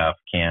HFpEF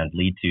can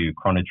lead to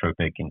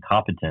chronotropic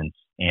incompetence,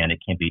 and it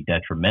can be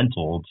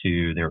detrimental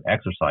to their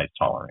exercise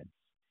tolerance,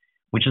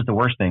 which is the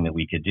worst thing that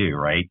we could do,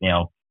 right?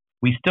 Now,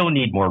 we still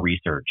need more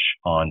research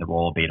on the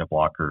role of beta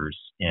blockers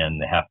in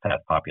the HFpEF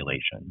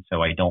population.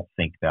 So I don't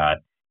think that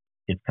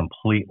it's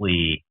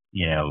completely,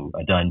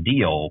 a done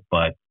deal,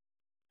 but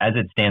as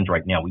it stands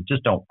right now, we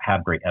just don't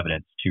have great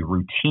evidence to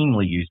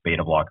routinely use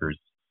beta blockers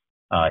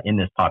in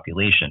this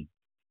population.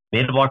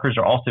 Beta blockers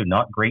are also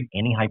not great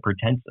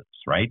antihypertensives,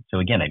 right? So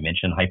again, I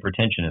mentioned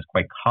hypertension is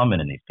quite common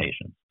in these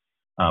patients.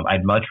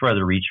 I'd much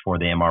rather reach for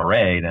the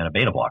MRA than a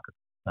beta blocker,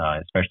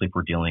 especially if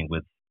we're dealing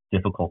with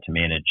difficult to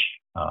manage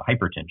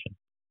hypertension.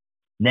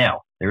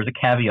 Now, there's a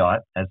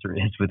caveat, as there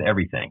is with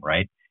everything,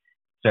 right?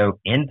 So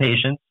in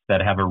patients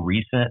that have a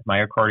recent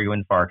myocardial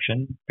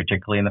infarction,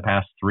 particularly in the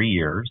past 3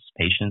 years,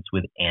 patients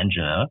with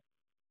angina,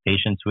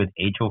 patients with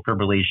atrial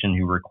fibrillation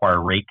who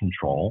require rate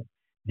control,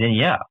 then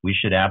yeah, we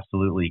should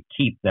absolutely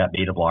keep that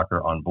beta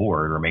blocker on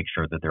board or make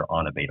sure that they're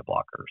on a beta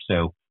blocker.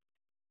 So,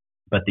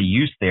 but the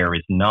use there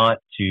is not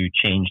to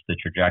change the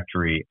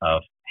trajectory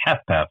of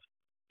HFpEF,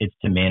 it's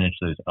to manage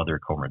those other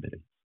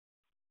comorbidities.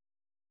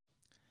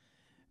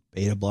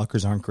 Beta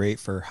blockers aren't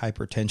great for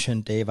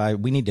hypertension, Dave.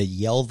 We need to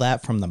yell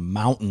that from the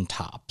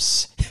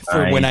mountaintops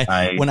when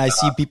I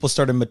see people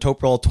starting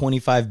metoprolol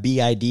 25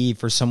 BID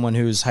for someone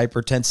who's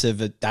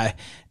hypertensive.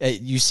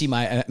 You see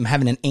I'm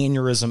having an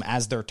aneurysm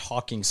as they're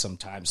talking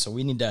sometimes. So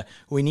we need a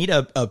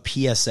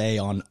PSA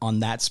on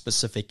that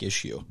specific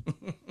issue.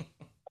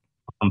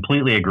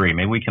 Completely agree.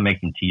 Maybe we can make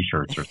some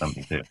T-shirts or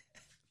something too.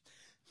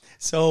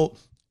 So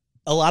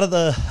a lot of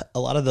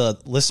the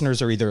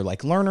listeners are either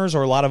like learners,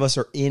 or a lot of us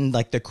are in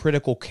like the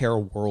critical care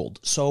world.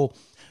 So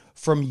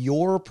from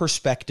your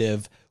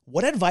perspective,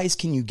 what advice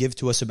can you give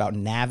to us about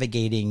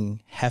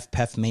navigating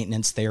HFpEF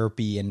maintenance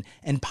therapy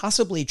and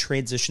possibly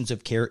transitions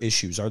of care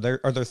issues? Are there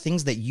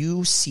things that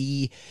you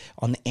see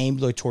on the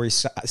ambulatory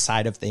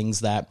side of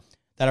things that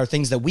are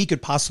things that we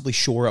could possibly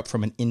shore up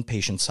from an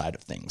inpatient side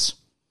of things?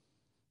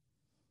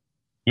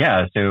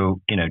 Yeah.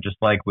 So, just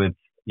like with,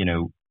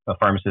 a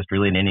pharmacist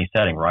really in any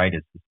setting, right,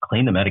 is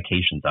clean the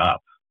medications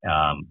up.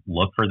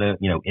 Look for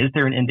is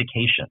there an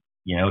indication?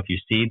 If you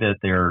see that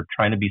they're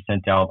trying to be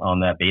sent out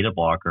on that beta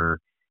blocker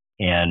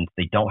and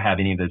they don't have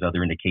any of those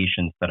other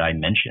indications that I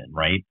mentioned,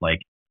 right? Like,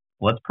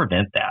 let's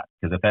prevent that.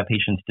 Because if that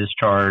patient's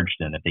discharged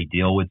and if they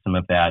deal with some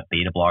of that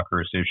beta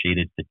blocker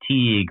associated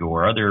fatigue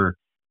or other,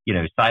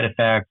 side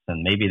effects,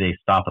 and maybe they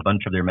stop a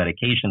bunch of their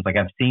medications, like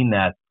I've seen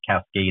that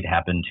cascade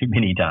happen too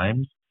many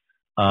times.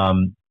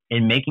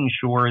 In making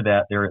sure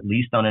that they're at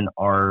least on an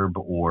ARB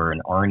or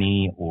an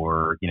ARNI,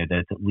 or,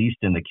 that's at least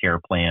in the care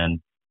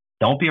plan.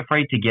 Don't be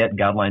afraid to get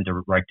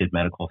guideline-directed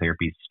medical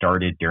therapy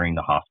started during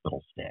the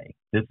hospital stay.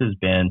 This has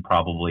been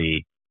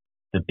probably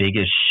the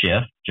biggest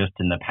shift just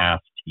in the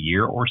past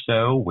year or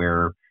so,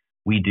 where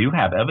we do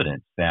have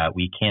evidence that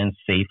we can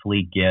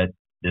safely get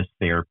these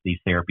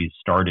therapies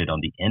started on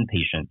the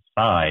inpatient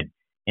side.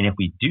 And if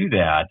we do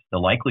that, the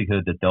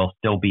likelihood that they'll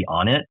still be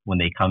on it when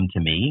they come to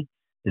me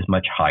is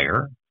much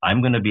higher. I'm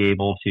going to be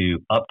able to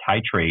up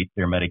titrate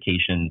their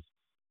medications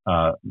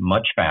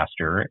much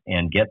faster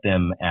and get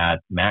them at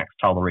max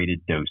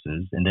tolerated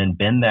doses, and then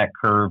bend that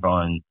curve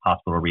on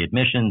hospital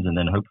readmissions, and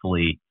then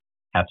hopefully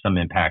have some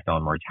impact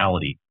on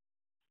mortality.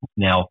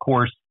 Now, of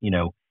course,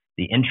 the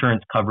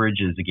insurance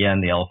coverage is,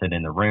 again, the elephant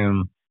in the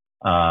room.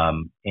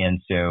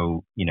 And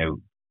so,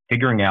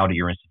 figuring out at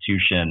your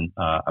institution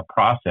a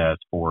process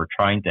for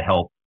trying to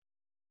help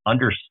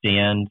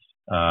understand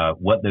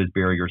what those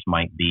barriers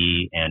might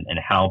be, and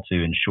how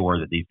to ensure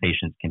that these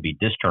patients can be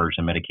discharged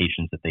on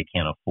medications that they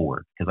can't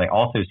afford. Because I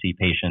also see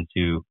patients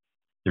who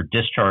they're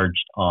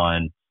discharged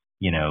on,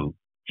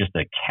 just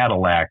a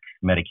Cadillac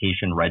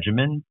medication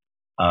regimen.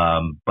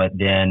 But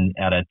then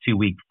at a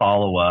 2-week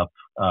follow-up,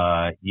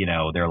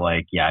 they're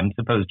like, yeah, I'm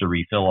supposed to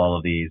refill all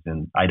of these,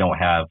 and I don't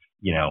have,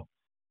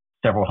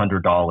 several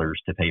 $100s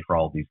to pay for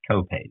all of these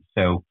copays.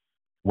 So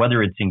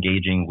whether it's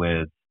engaging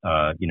with,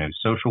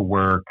 social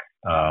work,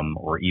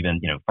 or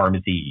even,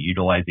 pharmacy,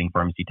 utilizing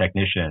pharmacy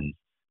technicians,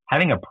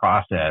 having a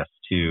process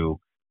to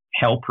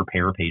help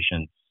prepare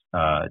patients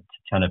to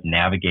kind of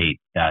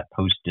navigate that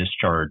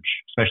post-discharge,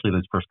 especially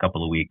those first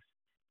couple of weeks,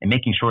 and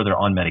making sure they're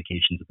on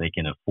medications that they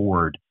can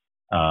afford,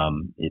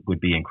 it would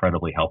be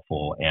incredibly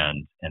helpful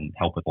and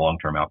help with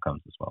long-term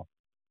outcomes as well.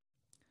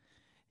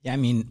 Yeah, I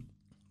mean,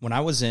 when I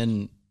was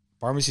in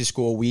pharmacy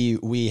school,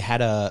 we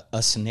had a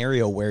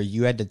scenario where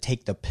you had to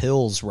take the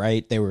pills,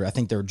 right? I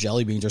think they were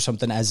jelly beans or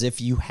something, as if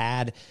you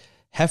had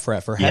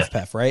HFrEF or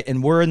HFpEF, right?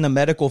 And we're in the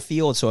medical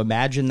field, so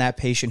imagine that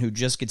patient who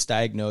just gets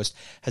diagnosed,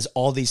 has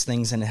all these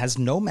things, and has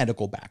no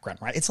medical background,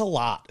 right? It's a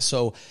lot.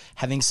 So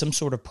having some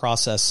sort of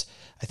process,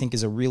 I think,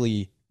 is a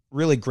really,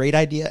 really great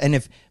idea. And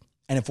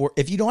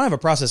if you don't have a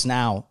process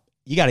now,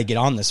 you got to get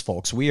on this,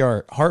 folks.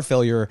 Heart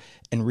failure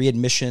and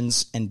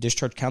readmissions and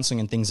discharge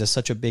counseling and things is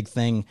such a big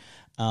thing.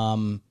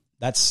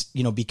 That's,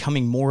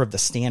 becoming more of the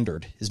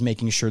standard, is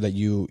making sure that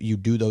you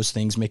do those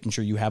things, making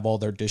sure you have all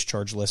their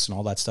discharge lists and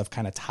all that stuff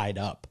kind of tied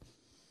up.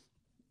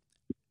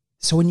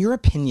 So in your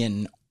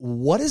opinion,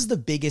 what is the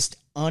biggest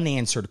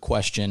unanswered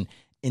question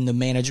in the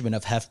management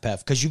of HFpEF?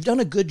 Because you've done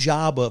a good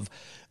job of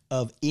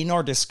in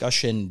our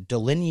discussion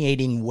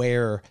delineating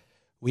where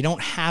we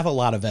don't have a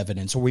lot of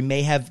evidence, or we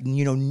may have,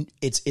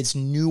 it's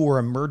new or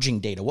emerging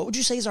data. What would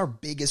you say is our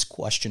biggest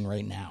question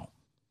right now?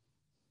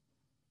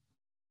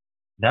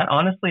 That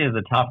honestly is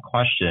a tough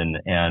question.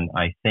 And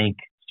I think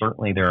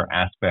certainly there are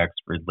aspects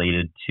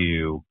related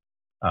to,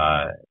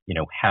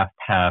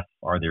 HFpEF.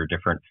 Are there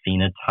different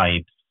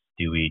phenotypes?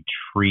 Do we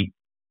treat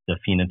the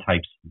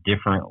phenotypes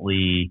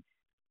differently?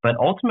 But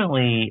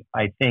ultimately,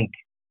 I think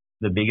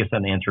the biggest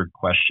unanswered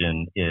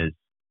question is,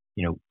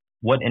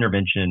 what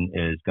intervention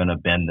is going to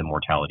bend the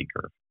mortality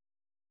curve,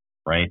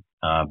 right?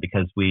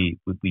 Because we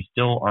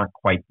still aren't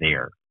quite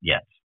there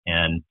yet.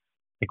 And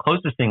the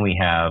closest thing we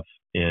have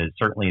is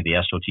certainly the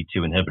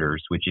SGLT2 inhibitors,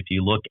 which, if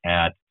you look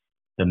at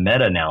the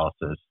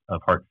meta-analysis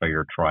of heart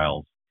failure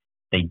trials,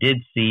 they did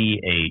see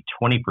a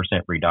 20%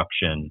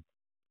 reduction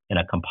in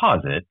a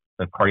composite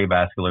of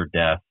cardiovascular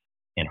death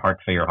and heart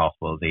failure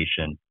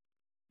hospitalization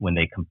when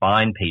they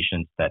combined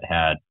patients that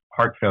had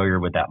heart failure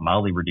with that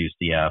mildly reduced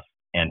EF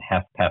and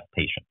HFpEF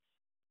patients.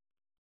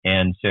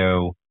 And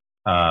so,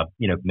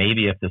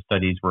 maybe if the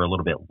studies were a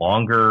little bit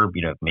longer,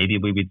 maybe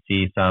we would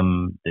see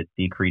some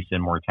decrease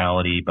in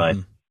mortality, but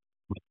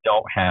we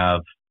don't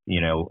have,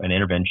 an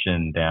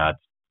intervention that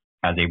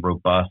has a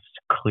robust,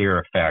 clear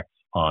effect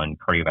on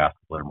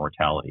cardiovascular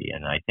mortality.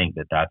 And I think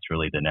that that's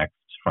really the next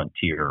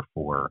frontier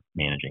for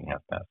managing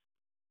HFpEF.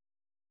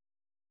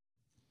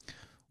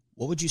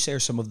 What would you say are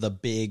some of the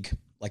big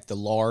like the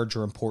large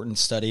or important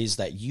studies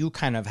that you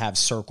kind of have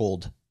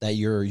circled that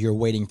you're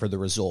waiting for the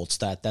results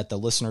that the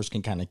listeners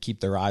can kind of keep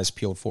their eyes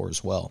peeled for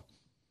as well?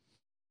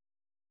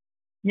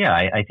 Yeah,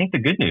 I think the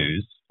good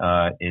news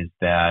is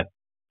that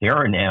there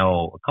are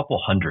now a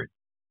couple hundred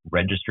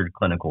registered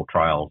clinical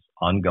trials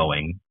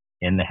ongoing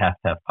in the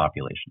HFpEF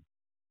population.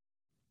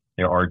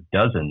 There are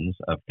dozens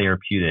of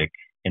therapeutic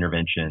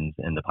interventions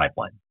in the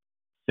pipeline.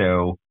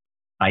 So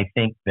I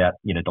think that,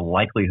 the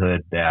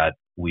likelihood that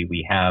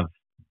we have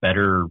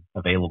better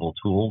available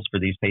tools for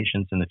these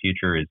patients in the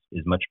future is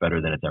much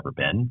better than it's ever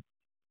been.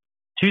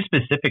 Two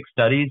specific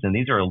studies, and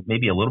these are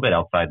maybe a little bit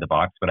outside the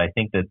box, but I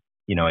think that,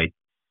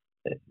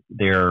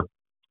 they're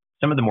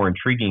some of the more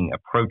intriguing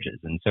approaches.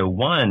 And so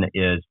one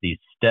is the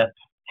STEP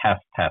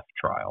HFpEF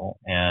trial,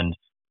 and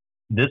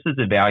this is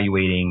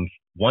evaluating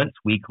once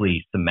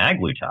weekly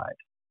semaglutide,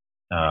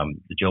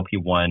 the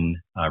GLP-1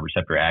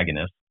 receptor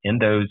agonist, in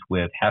those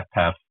with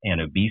HFpEF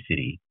and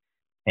obesity.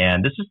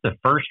 And this is the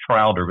first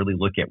trial to really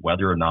look at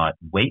whether or not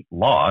weight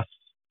loss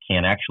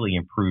can actually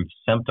improve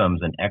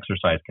symptoms and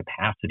exercise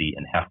capacity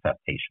in HFpEF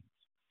patients.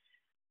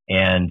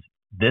 And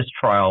this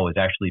trial is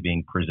actually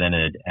being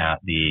presented at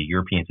the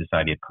European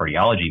Society of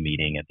Cardiology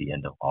meeting at the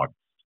end of August.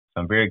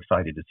 So I'm very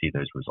excited to see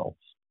those results.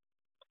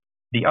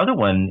 The other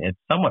one, it's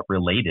somewhat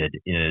related,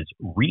 is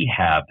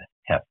rehab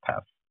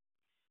HFpEF.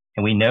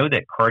 And we know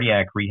that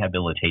cardiac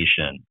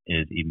rehabilitation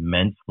is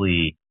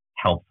immensely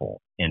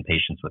helpful in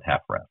patients with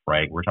HFrEF,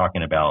 right? We're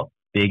talking about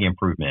big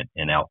improvement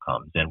in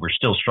outcomes, and we're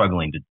still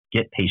struggling to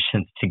get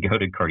patients to go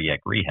to cardiac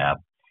rehab.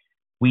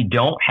 We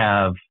don't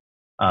have,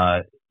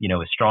 a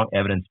strong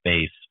evidence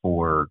base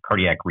for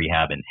cardiac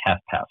rehab in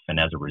HFpEF, and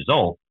as a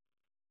result,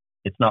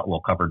 it's not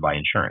well covered by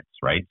insurance,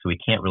 right? So we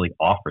can't really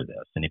offer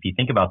this. And if you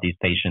think about these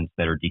patients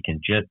that are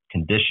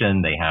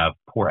deconditioned, they have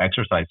poor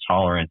exercise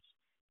tolerance,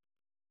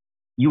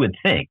 you would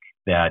think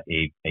that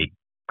a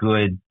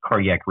good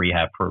cardiac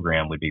rehab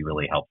program would be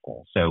really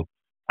helpful. So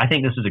I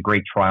think this is a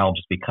great trial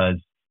just because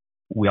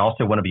we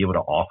also want to be able to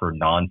offer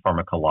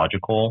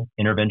non-pharmacological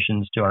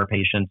interventions to our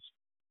patients.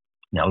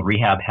 Now, the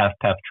rehab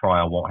HFpEF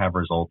trial won't have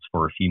results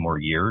for a few more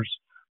years,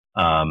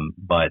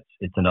 but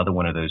it's another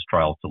one of those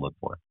trials to look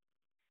for.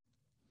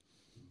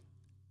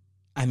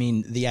 I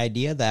mean, the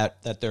idea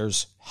that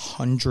there's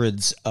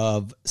hundreds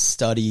of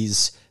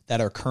studies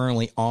that are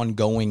currently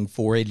ongoing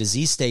for a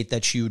disease state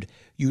that you'd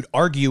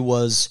argue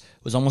was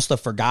almost a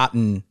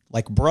forgotten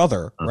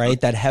brother, right?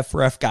 That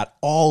HFrEF got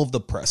all of the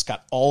press,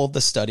 got all of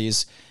the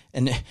studies,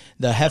 and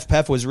the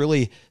HFpEF was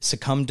really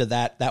succumbed to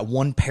that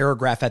one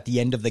paragraph at the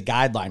end of the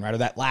guideline, right? Or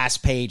that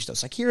last page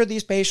that's like, here are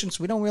these patients,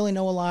 we don't really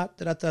know a lot,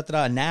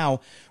 And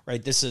now,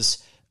 right, this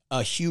is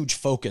a huge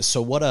focus.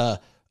 So what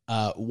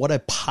a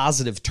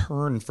positive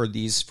turn for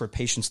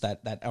patients that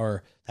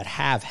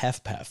have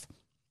HFpEF.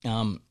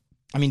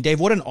 I mean, Dave,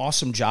 what an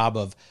awesome job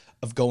of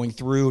going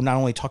through, not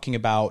only talking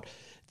about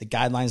the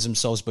guidelines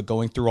themselves, but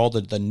going through all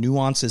the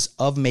nuances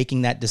of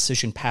making that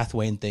decision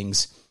pathway and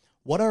things.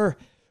 What are,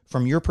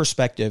 from your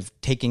perspective,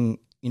 thinking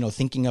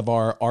of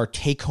our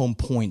take home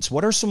points,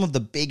 what are some of the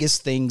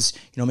biggest things,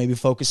 maybe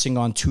focusing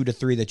on 2 to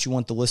 3 that you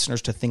want the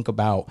listeners to think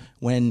about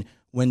when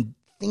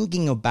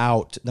thinking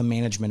about the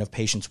management of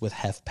patients with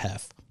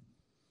HFpEF?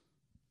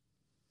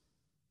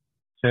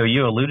 So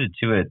you alluded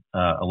to it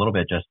a little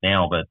bit just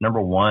now, but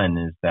number one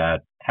is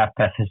that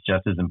HFpEF is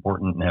just as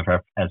important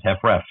as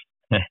HFrEF.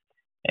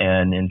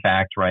 And in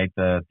fact, right,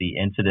 the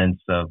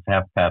incidence of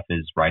HFpEF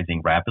is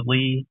rising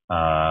rapidly.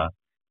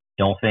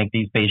 Don't think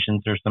these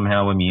patients are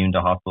somehow immune to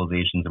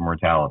hospitalizations and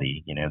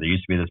mortality. There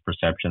used to be this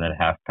perception that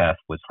HFpEF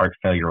was heart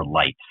failure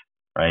light,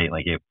 right?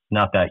 Like it's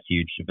not that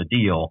huge of a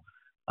deal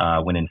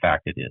when in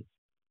fact it is.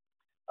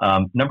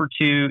 Number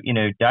two,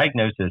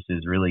 diagnosis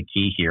is really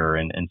key here.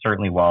 And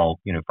certainly while,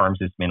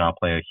 pharmacists may not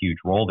play a huge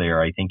role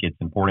there, I think it's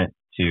important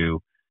to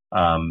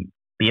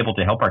be able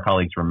to help our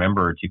colleagues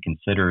remember to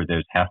consider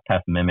those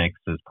HFpEF mimics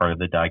as part of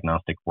the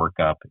diagnostic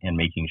workup and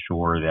making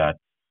sure that,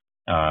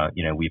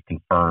 we've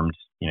confirmed,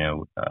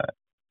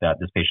 that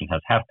this patient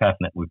has HFpEF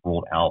and that we've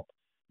ruled out,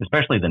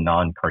 especially the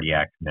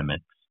non-cardiac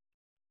mimics.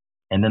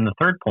 And then the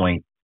third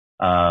point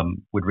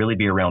would really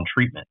be around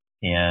treatment.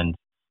 And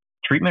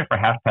treatment for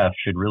HFpEF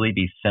should really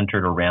be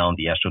centered around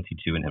the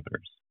SGLT2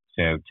 inhibitors.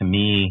 So to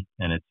me,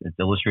 and it's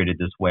illustrated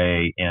this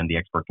way in the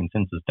expert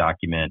consensus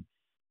document,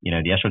 the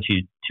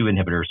SGLT2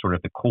 inhibitor is sort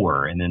of the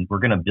core, and then we're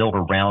going to build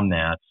around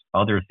that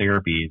other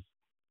therapies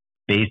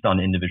based on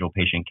individual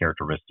patient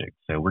characteristics.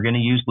 So we're going to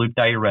use loop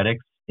diuretics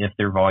if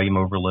they're volume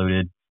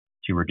overloaded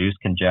to reduce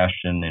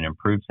congestion and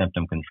improve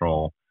symptom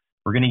control.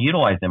 We're going to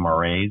utilize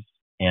MRAs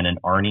and an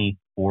ARNI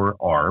or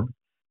ARB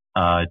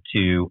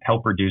to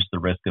help reduce the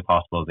risk of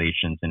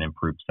hospitalizations and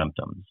improve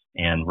symptoms.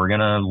 And we're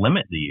going to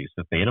limit the use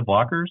of beta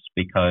blockers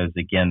because,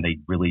 again, they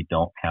really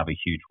don't have a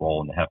huge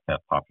role in the HFpEF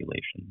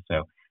population.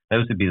 So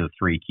those would be the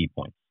 3 key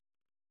points.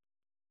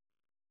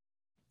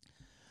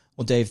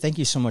 Well, Dave, thank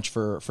you so much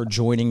for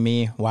joining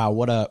me. Wow,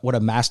 what a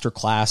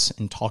masterclass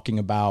in talking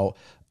about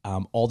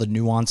all the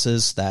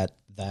nuances that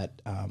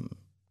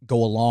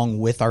go along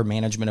with our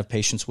management of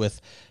patients with,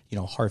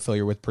 heart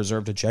failure with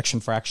preserved ejection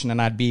fraction. And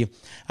I'd be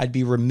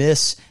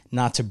remiss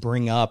not to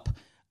bring up,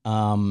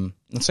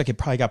 looks like it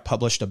probably got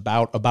published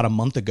about a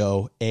month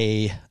ago,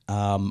 a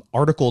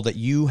article that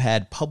you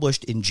had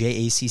published in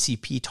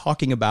JACCP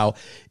talking about,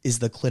 is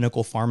the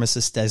clinical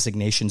pharmacist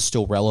designation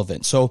still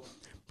relevant? So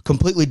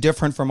completely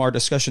different from our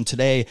discussion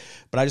today,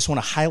 but I just want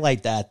to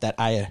highlight that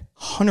I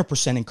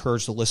 100%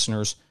 encourage the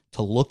listeners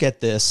to look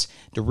at this,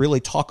 to really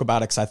talk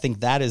about it, because I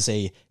think that is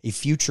a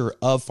future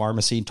of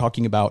pharmacy,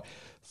 talking about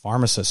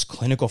pharmacists,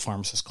 clinical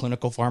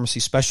pharmacy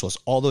specialists,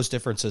 all those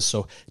differences.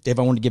 So Dave,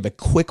 I want to give a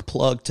quick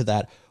plug to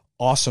that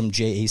awesome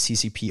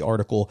JACCP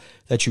article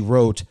that you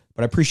wrote,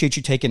 but I appreciate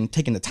you taking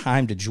the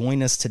time to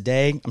join us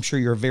today. I'm sure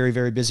you're a very,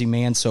 very busy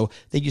man, so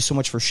thank you so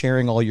much for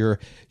sharing all your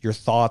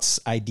thoughts,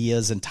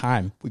 ideas, and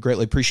time. We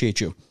greatly appreciate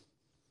you.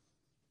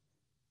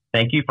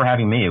 Thank you for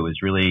having me. It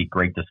was really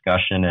great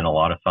discussion and a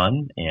lot of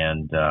fun,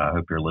 and I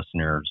hope your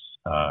listeners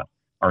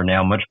are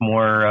now much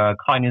more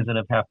cognizant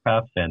of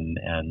HFpEF,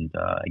 and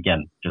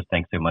again, just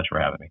thanks so much for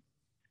having me.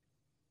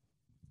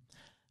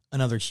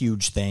 Another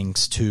huge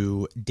thanks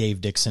to Dave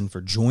Dixon for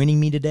joining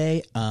me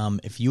today.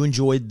 If you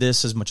enjoyed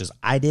this as much as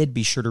I did,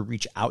 be sure to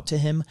reach out to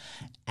him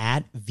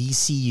at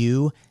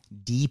VCU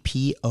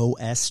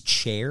DPOS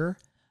Chair.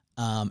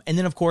 And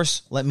then, of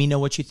course, let me know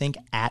what you think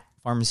at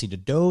Pharmacy to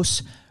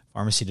Dose,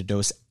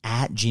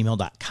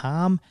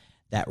 pharmacytodose@gmail.com.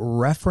 That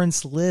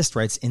reference list,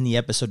 right, it's in the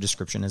episode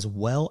description, as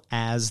well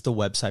as the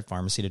website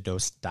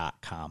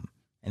pharmacytodose.com.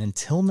 And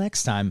until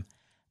next time,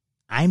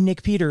 I'm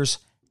Nick Peters,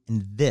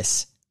 and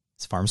this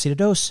is Pharmacy to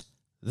Dose,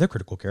 the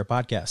Critical Care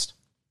Podcast.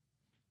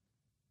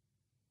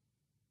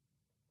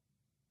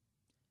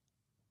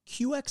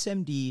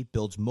 QXMD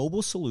builds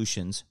mobile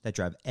solutions that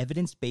drive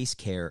evidence-based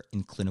care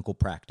in clinical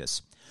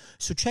practice.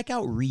 So check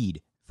out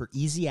READ for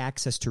easy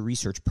access to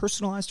research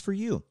personalized for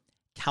you,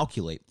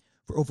 Calculate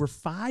for over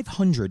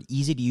 500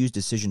 easy-to-use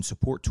decision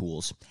support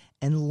tools,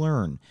 and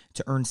Learn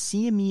to earn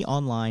CME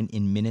online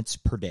in minutes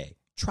per day.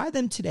 Try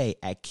them today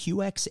at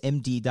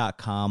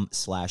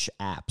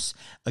qxmd.com/apps.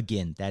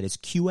 Again, that is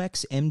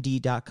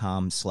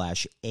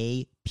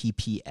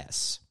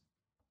qxmd.com/apps.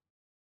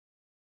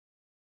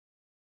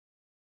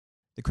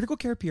 The Critical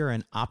Care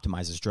PRN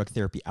optimizes drug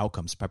therapy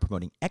outcomes by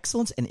promoting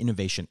excellence and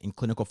innovation in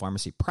clinical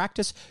pharmacy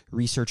practice,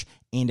 research,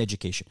 and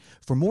education.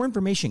 For more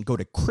information, go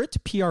to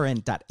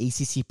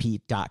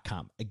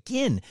critprn.accp.com.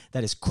 Again,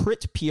 that is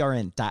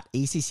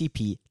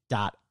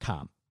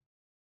critprn.accp.com.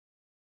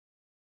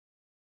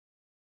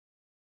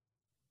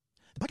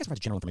 The podcast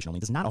provides general information only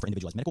and does not offer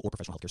individualized medical or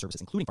professional healthcare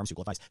services, including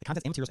pharmaceutical advice. The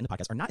contents and materials in the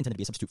podcast are not intended to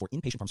be a substitute for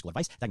inpatient pharmaceutical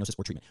advice, diagnosis,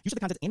 or treatment. Use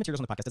of the contents and materials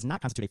on the podcast does not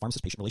constitute a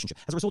pharmacist-patient relationship.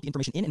 As a result, the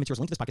information in and materials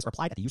linked to this podcast are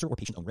applied at the user or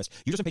patient's own risk.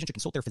 Users and patients should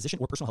consult their physician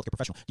or personal healthcare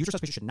professional. The user or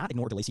patient should not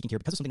ignore or delay seeking care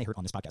because of something they heard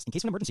on this podcast. In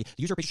case of an emergency, the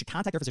user or patient should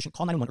contact their physician,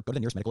 call 911, or go to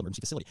the nearest medical emergency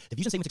facility. The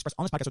views and statements expressed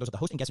on this podcast are those of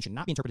the host and guest and should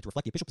not be interpreted to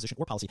reflect the official position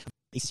or policy of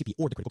ACCP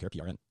or the Critical Care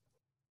PRN.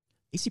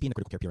 ACCP and the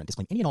Critical Care PRN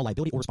disclaim any and all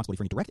liability or responsibility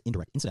for any direct,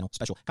 indirect, incidental,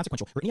 special,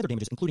 consequential, or any other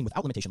damages, including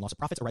without limitation, loss of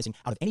profits arising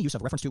out of any use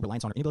of, reference to,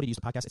 reliance on, or inability to use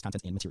the podcast, its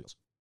contents, and materials.